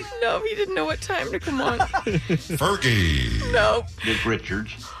 No, he didn't know what time to come on. Fergie. No. Dick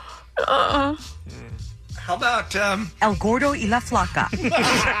Richards. Uh-uh. How about... El Gordo y la Flaca.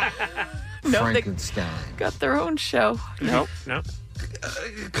 No, Frankenstein. they got their own show. No.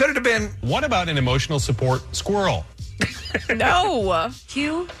 Could it have been... What about an emotional support squirrel? No.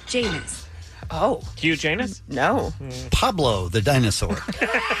 Hugh Janus. Oh. Hugh Janus? No. Pablo the dinosaur.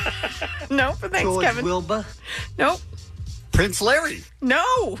 No, but thanks, George Kevin. Wilbur. Nope. Prince Larry. No.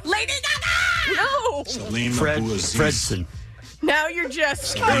 Lady Gaga! No. Salim Fred Abu Aziz. Fredson. Now you're just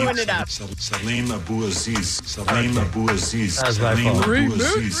screwing it up. Salim Abu Aziz. Salim Abu Aziz. That's my Salim fault. Abu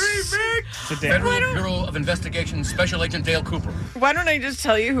Aziz. Federal Bureau of Investigation Special Agent Dale Cooper. Why don't I just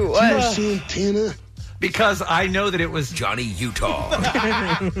tell you who it was? Tina. Because I know that it was... Johnny Utah.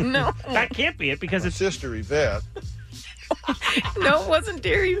 No. That can't be it because it's Sister Yvette. No, it wasn't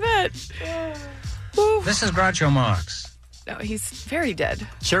Dear Yvette. This is Groucho Marx. No, he's very dead.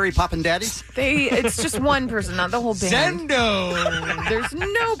 Cherry Poppin' Daddies. It's just one person, not the whole band. Zendo. There's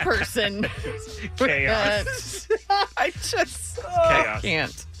no person. chaos. I just Chaos.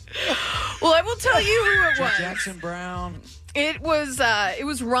 can't. Well, I will tell you who it was. Jackson Brown. It was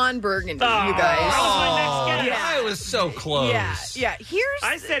Ron Burgundy, you guys. Oh, my next guess. I was so close. Yeah.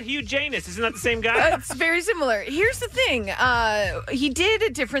 I said Hugh Janus. Isn't that the same guy? It's very similar. Here's the thing. He did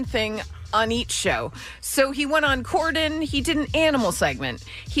a different thing on each show. So he went on Corden, he did an animal segment.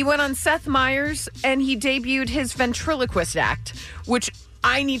 He went on Seth Meyers, and he debuted his ventriloquist act, which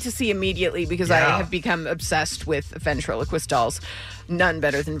I need to see immediately because I have become obsessed with ventriloquist dolls. None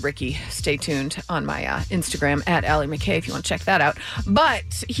better than Ricky. Stay tuned on my Instagram at Allie McKay if you want to check that out.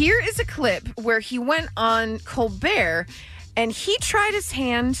 But here is a clip where he went on Colbert and he tried his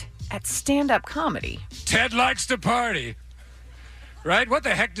hand at stand-up comedy. Ted likes to party. Right? What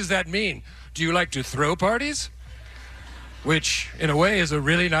the heck does that mean? Do you like to throw parties? Which, in a way, is a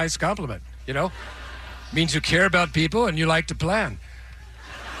really nice compliment, you know? Means you care about people and you like to plan.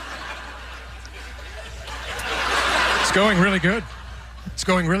 It's going really good. It's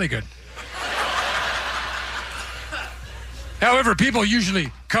going really good. However, people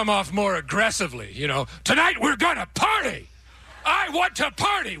usually come off more aggressively, you know. Tonight we're gonna party. I want to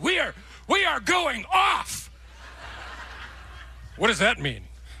party. We are going off. What does that mean?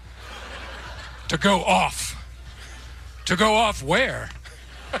 To go off. To go off where?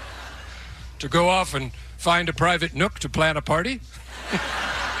 To go off and find a private nook to plan a party?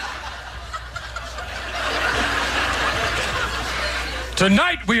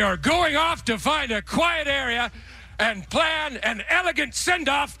 Tonight we are going off to find a quiet area and plan an elegant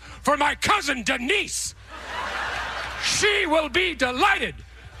send-off for my cousin Denise. She will be delighted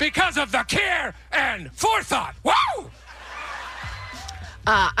because of the care and forethought. Woo!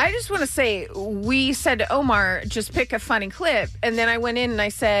 I just want to say, we said to Omar, just pick a funny clip. And then I went in and I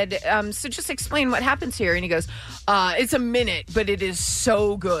said, so just explain what happens here. And he goes, it's a minute, but it is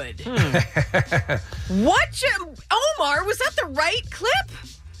so good. What? Omar, was that the right clip?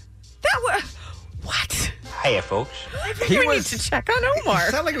 That was... What? Hiya, folks. I think we need to check on Omar.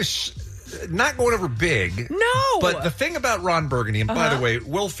 It sounded like it was not going over big. No. But the thing about Ron Burgundy, and by the way,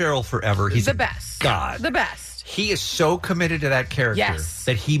 Will Ferrell forever, he's the best. God. The best. He is so committed to that character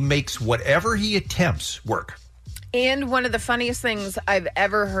that he makes whatever he attempts work. And one of the funniest things I've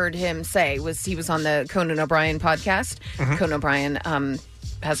ever heard him say was he was on the Conan O'Brien podcast. Conan O'Brien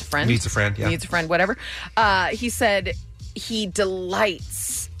has a friend. Needs a friend, yeah. Needs a friend, whatever. He said he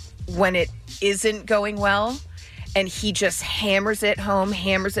delights when it isn't going well, and he just hammers it home,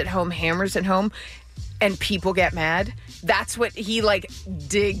 and people get mad. That's what he,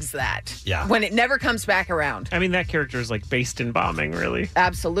 digs that. Yeah. When it never comes back around. I mean, that character is, based in bombing, really.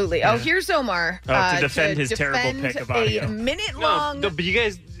 Absolutely. Yeah. Oh, here's Omar. To defend his terrible pick of audio. A minute-long... No, but you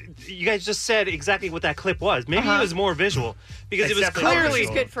guys just said exactly what that clip was. Maybe it was more visual. Because It's it was definitely clearly...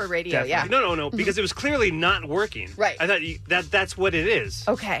 it's good for radio, yeah. No. Because it was clearly not working. Right. I thought that's what it is.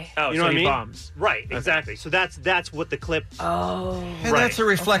 Okay. Oh, you know so what I he mean? bombs. Right, exactly. So that's what the clip... Oh. And that's a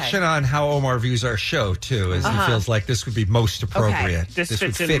reflection on how Omar views our show, too, as he feels like this would be most appropriate. This would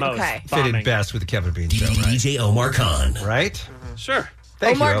fits in fit, most. fit in best with the Kevin Bean Show, right? DJ Omar Khan. Right? Sure.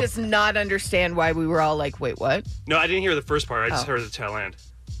 Thank Omar you. does not understand why we were all like, wait, what? No, I didn't hear the first part. I just heard the tail end.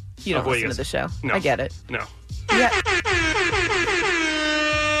 You don't Of what listen you to the guys- show. No. I get it. No. Yeah.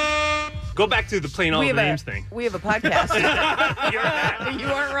 Go back to the plain all We the have names a- thing. We have a podcast. You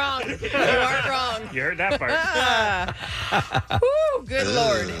aren't wrong. You aren't wrong. You heard that part. Woo, good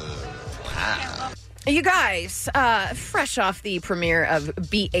Lord. You guys, fresh off the premiere of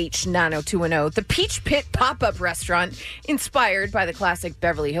BH 90210, the Peach Pit pop-up restaurant, inspired by the classic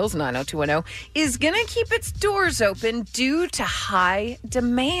Beverly Hills 90210, is going to keep its doors open due to high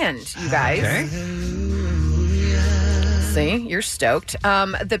demand, you guys. See, you're stoked.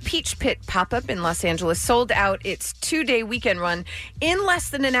 The Peach Pit pop-up in Los Angeles sold out its 2-day weekend run in less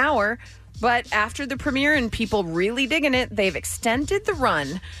than an hour, but after the premiere and people really digging it, they've extended the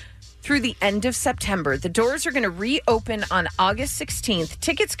run through the end of September. The doors are going to reopen on August 16th.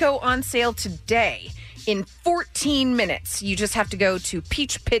 Tickets go on sale today in 14 minutes. You just have to go to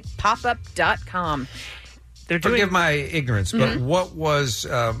peachpitpopup.com. Forgive my ignorance, but what was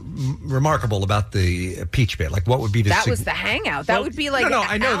remarkable about the Peach Pit? Like, what would be the... That was the hangout. That would be like No,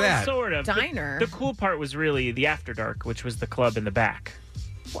 I know Al's that. Sort of. Diner. The cool part was really the After Dark, which was the club in the back.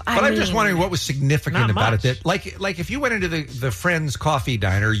 But I'm just wondering what was significant Not about much. it. That, like if you went into the Friends Coffee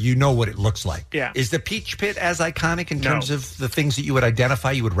Diner, you know what it looks like. Yeah. Is the Peach Pit as iconic in No. terms of the things that you would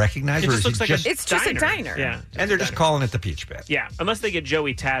identify, you would recognize? It or just is looks it like just... It's just a diner. Yeah. And they're just calling it the Peach Pit. Yeah, unless they get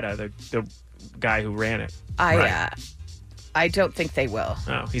Joey Tata, the guy who ran it. I don't think they will.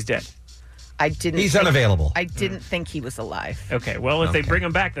 Oh, he's dead. I didn't. He's think- unavailable. I didn't think he was alive. Okay, well, if they bring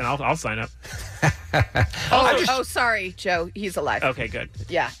him back, then I'll sign up. Oh, sorry, Joe. He's alive. Okay, good.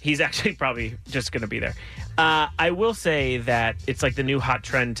 Yeah. He's actually probably just going to be there. I will say that it's like the new hot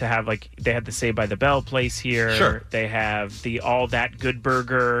trend to have, like, they have the Saved by the Bell place here. Sure. They have the All That Good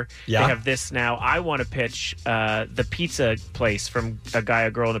Burger. Yeah. They have this now. I want to pitch the pizza place from A Guy,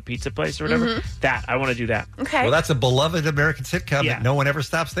 a Girl, and a Pizza Place or whatever. That. I want to do that. Okay. Well, that's a beloved American sitcom that no one ever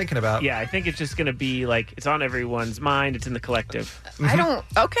stops thinking about. Yeah, I think it's just going to be like, it's on everyone's mind. It's in the collective. I don't.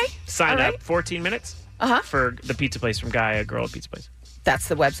 Okay. Sign All up. right. 14 minutes for the pizza place from Guy, a Girl, a Pizza Place. That's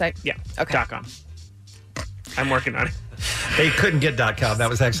the website? Yeah. Okay. .com. I'm working on it. They couldn't get .com. That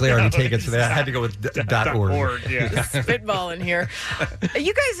was actually already taken, so they had to go with .org. Yeah. Spitballing here.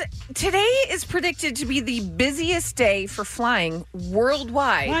 You guys, today is predicted to be the busiest day for flying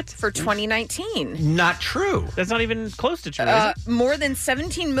worldwide for 2019. Not true. That's not even close to true, is it? More than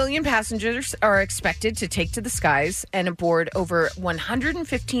 17 million passengers are expected to take to the skies and aboard over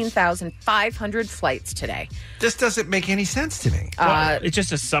 115,500 flights today. This doesn't make any sense to me. It's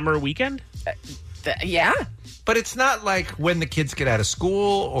just a summer weekend? Yeah. But it's not like when the kids get out of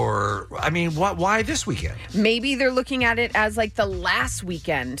school or, I mean, why this weekend? Maybe they're looking at it as like the last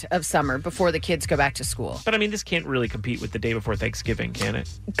weekend of summer before the kids go back to school. But I mean, this can't really compete with the day before Thanksgiving, can it?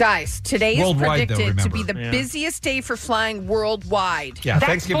 Guys, today is Worldwide, though, predicted to be the remember. busiest day for flying worldwide. Yeah,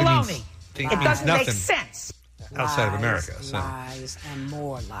 Thanksgiving baloney. means It doesn't make nothing sense. outside of America. So. Lies and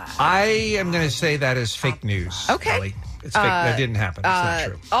more lies. I am going to say that is fake news. Okay. Ellie. It's fake. That didn't happen. It's not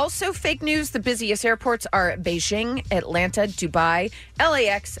true. Also, fake news. The busiest airports are Beijing, Atlanta, Dubai,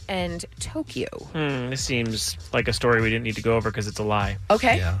 LAX, and Tokyo. This seems like a story we didn't need to go over because it's a lie.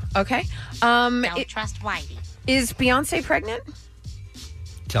 Okay. Yeah. Okay. Don't trust Whitey. Is Beyonce pregnant?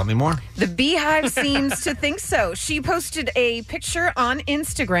 Tell me more. The Beehive seems to think so. She posted a picture on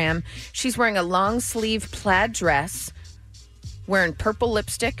Instagram. She's wearing a long sleeve plaid dress, wearing purple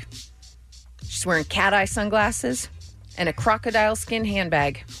lipstick. She's wearing cat eye sunglasses and a crocodile skin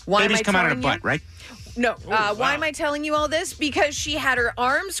handbag. Why Babies am I come out of her telling you? butt, right? No. Why am I telling you all this? Because she had her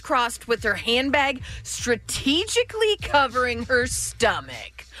arms crossed with her handbag strategically covering her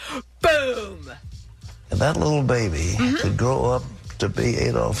stomach. Boom. That little baby could grow up to be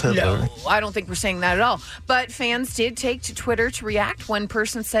Adolf Hitler. No, I don't think we're saying that at all. But fans did take to Twitter to react. One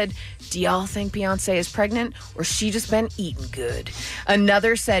person said, do y'all think Beyonce is pregnant or she just been eating good?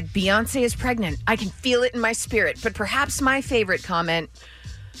 Another said, Beyonce is pregnant. I can feel it in my spirit. But perhaps my favorite comment.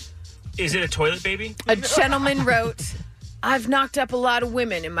 Is it a toilet baby? A gentleman wrote, I've knocked up a lot of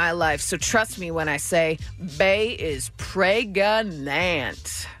women in my life, so trust me when I say Bae is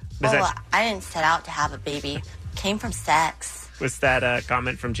pregnant. Well, I didn't set out to have a baby. Came from sex. Was that a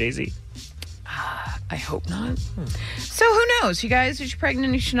comment from Jay-Z? I hope not. So who knows, you guys? Is she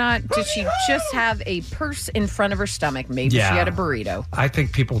pregnant? Is she not? Did she just have a purse in front of her stomach? Maybe she had a burrito. I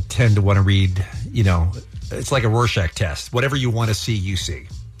think people tend to want to read, it's like a Rorschach test. Whatever you want to see, you see.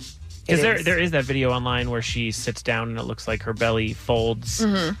 Because there is that video online where she sits down and it looks like her belly folds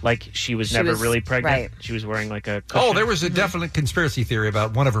like she was never really pregnant. right. She was wearing like a cushion. Oh, there was a definite conspiracy theory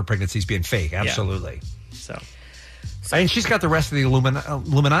about one of her pregnancies being fake. Absolutely. So. And she's got the rest of the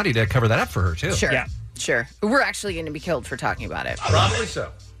Illuminati to cover that up for her, too. Sure. Yeah. Sure. We're actually going to be killed for talking about it. Probably so.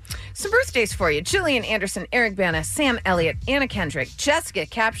 Some birthdays for you. Gillian Anderson, Eric Bana, Sam Elliott, Anna Kendrick, Jessica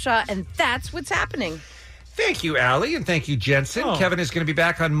Capshaw, and that's what's happening. Thank you, Allie, and thank you, Jensen. Kevin is going to be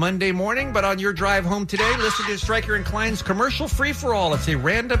back on Monday morning, but on your drive home today, listen to Stryker and Klein's Commercial Free-for-All. It's a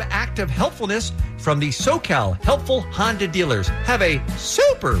random act of helpfulness from the SoCal Helpful Honda Dealers. Have a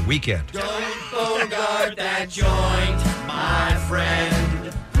super weekend. Don't bogart that joint, my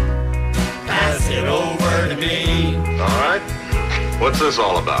friend. Pass it over to me. All right. What's this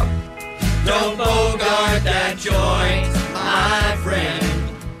all about? Don't bogart that joint, my friend.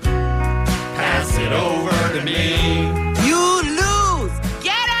 Pass it over to me. You lose!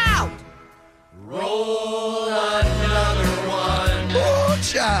 Get out! Roll another one. Oh,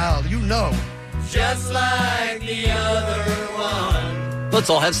 child, you know. Just like the other one. Let's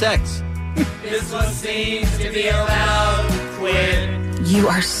all have sex. This one seems to be about to quit. You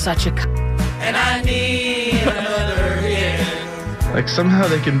are such a... And I need another hit. Like somehow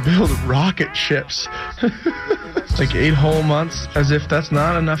they can build rocket ships. Like 8 whole months, as if that's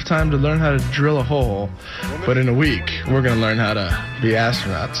not enough time to learn how to drill a hole. But in a week, we're going to learn how to be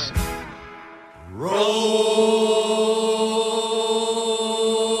astronauts.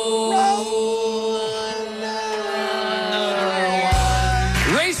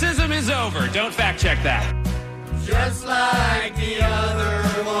 Racism is over. Don't fact check that. Just like the other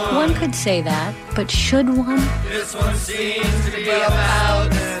one. One could say that, but should one? This one seems to be about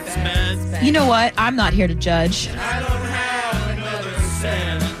that. You know what? I'm not here to judge. I don't have another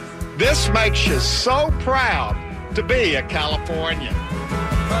cent. This makes you so proud to be a Californian.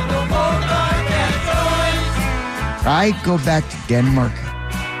 But don't bogart that joint, I go back to Denmark.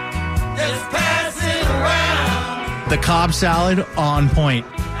 The Cobb salad on point.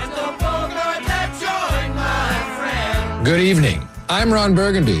 Good evening. I'm Ron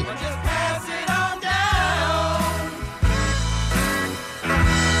Burgundy.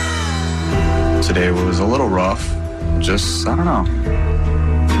 Today was a little rough. Just, I don't know.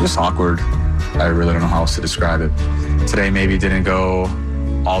 Just awkward. I really don't know how else to describe it. Today maybe didn't go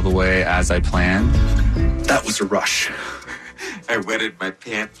all the way as I planned. That was a rush. I wetted my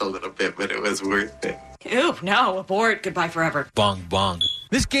pants a little bit, but it was worth it. Ew, no, abort, goodbye forever. Bong, bong.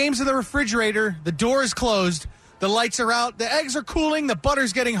 This game's in the refrigerator. The door is closed. The lights are out. The eggs are cooling. The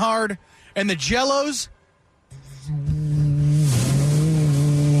butter's getting hard. And the Jell-O's...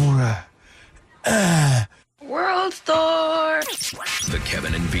 World Star. The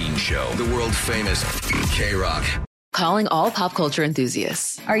Kevin and Bean Show. The world famous K-Rock. Calling all pop culture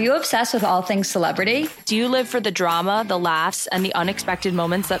enthusiasts. Are you obsessed with all things celebrity? Do you live for the drama, the laughs, and the unexpected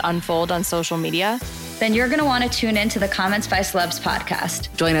moments that unfold on social media? Then you're going to want to tune in to the Comments by Celebs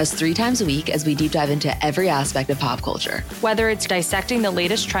podcast. Join us 3 times a week as we deep dive into every aspect of pop culture. Whether it's dissecting the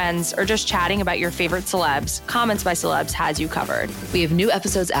latest trends or just chatting about your favorite celebs, Comments by Celebs has you covered. We have new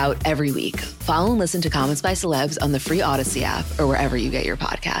episodes out every week. Follow and listen to Comments by Celebs on the free Odyssey app or wherever you get your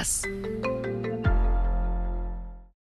podcasts.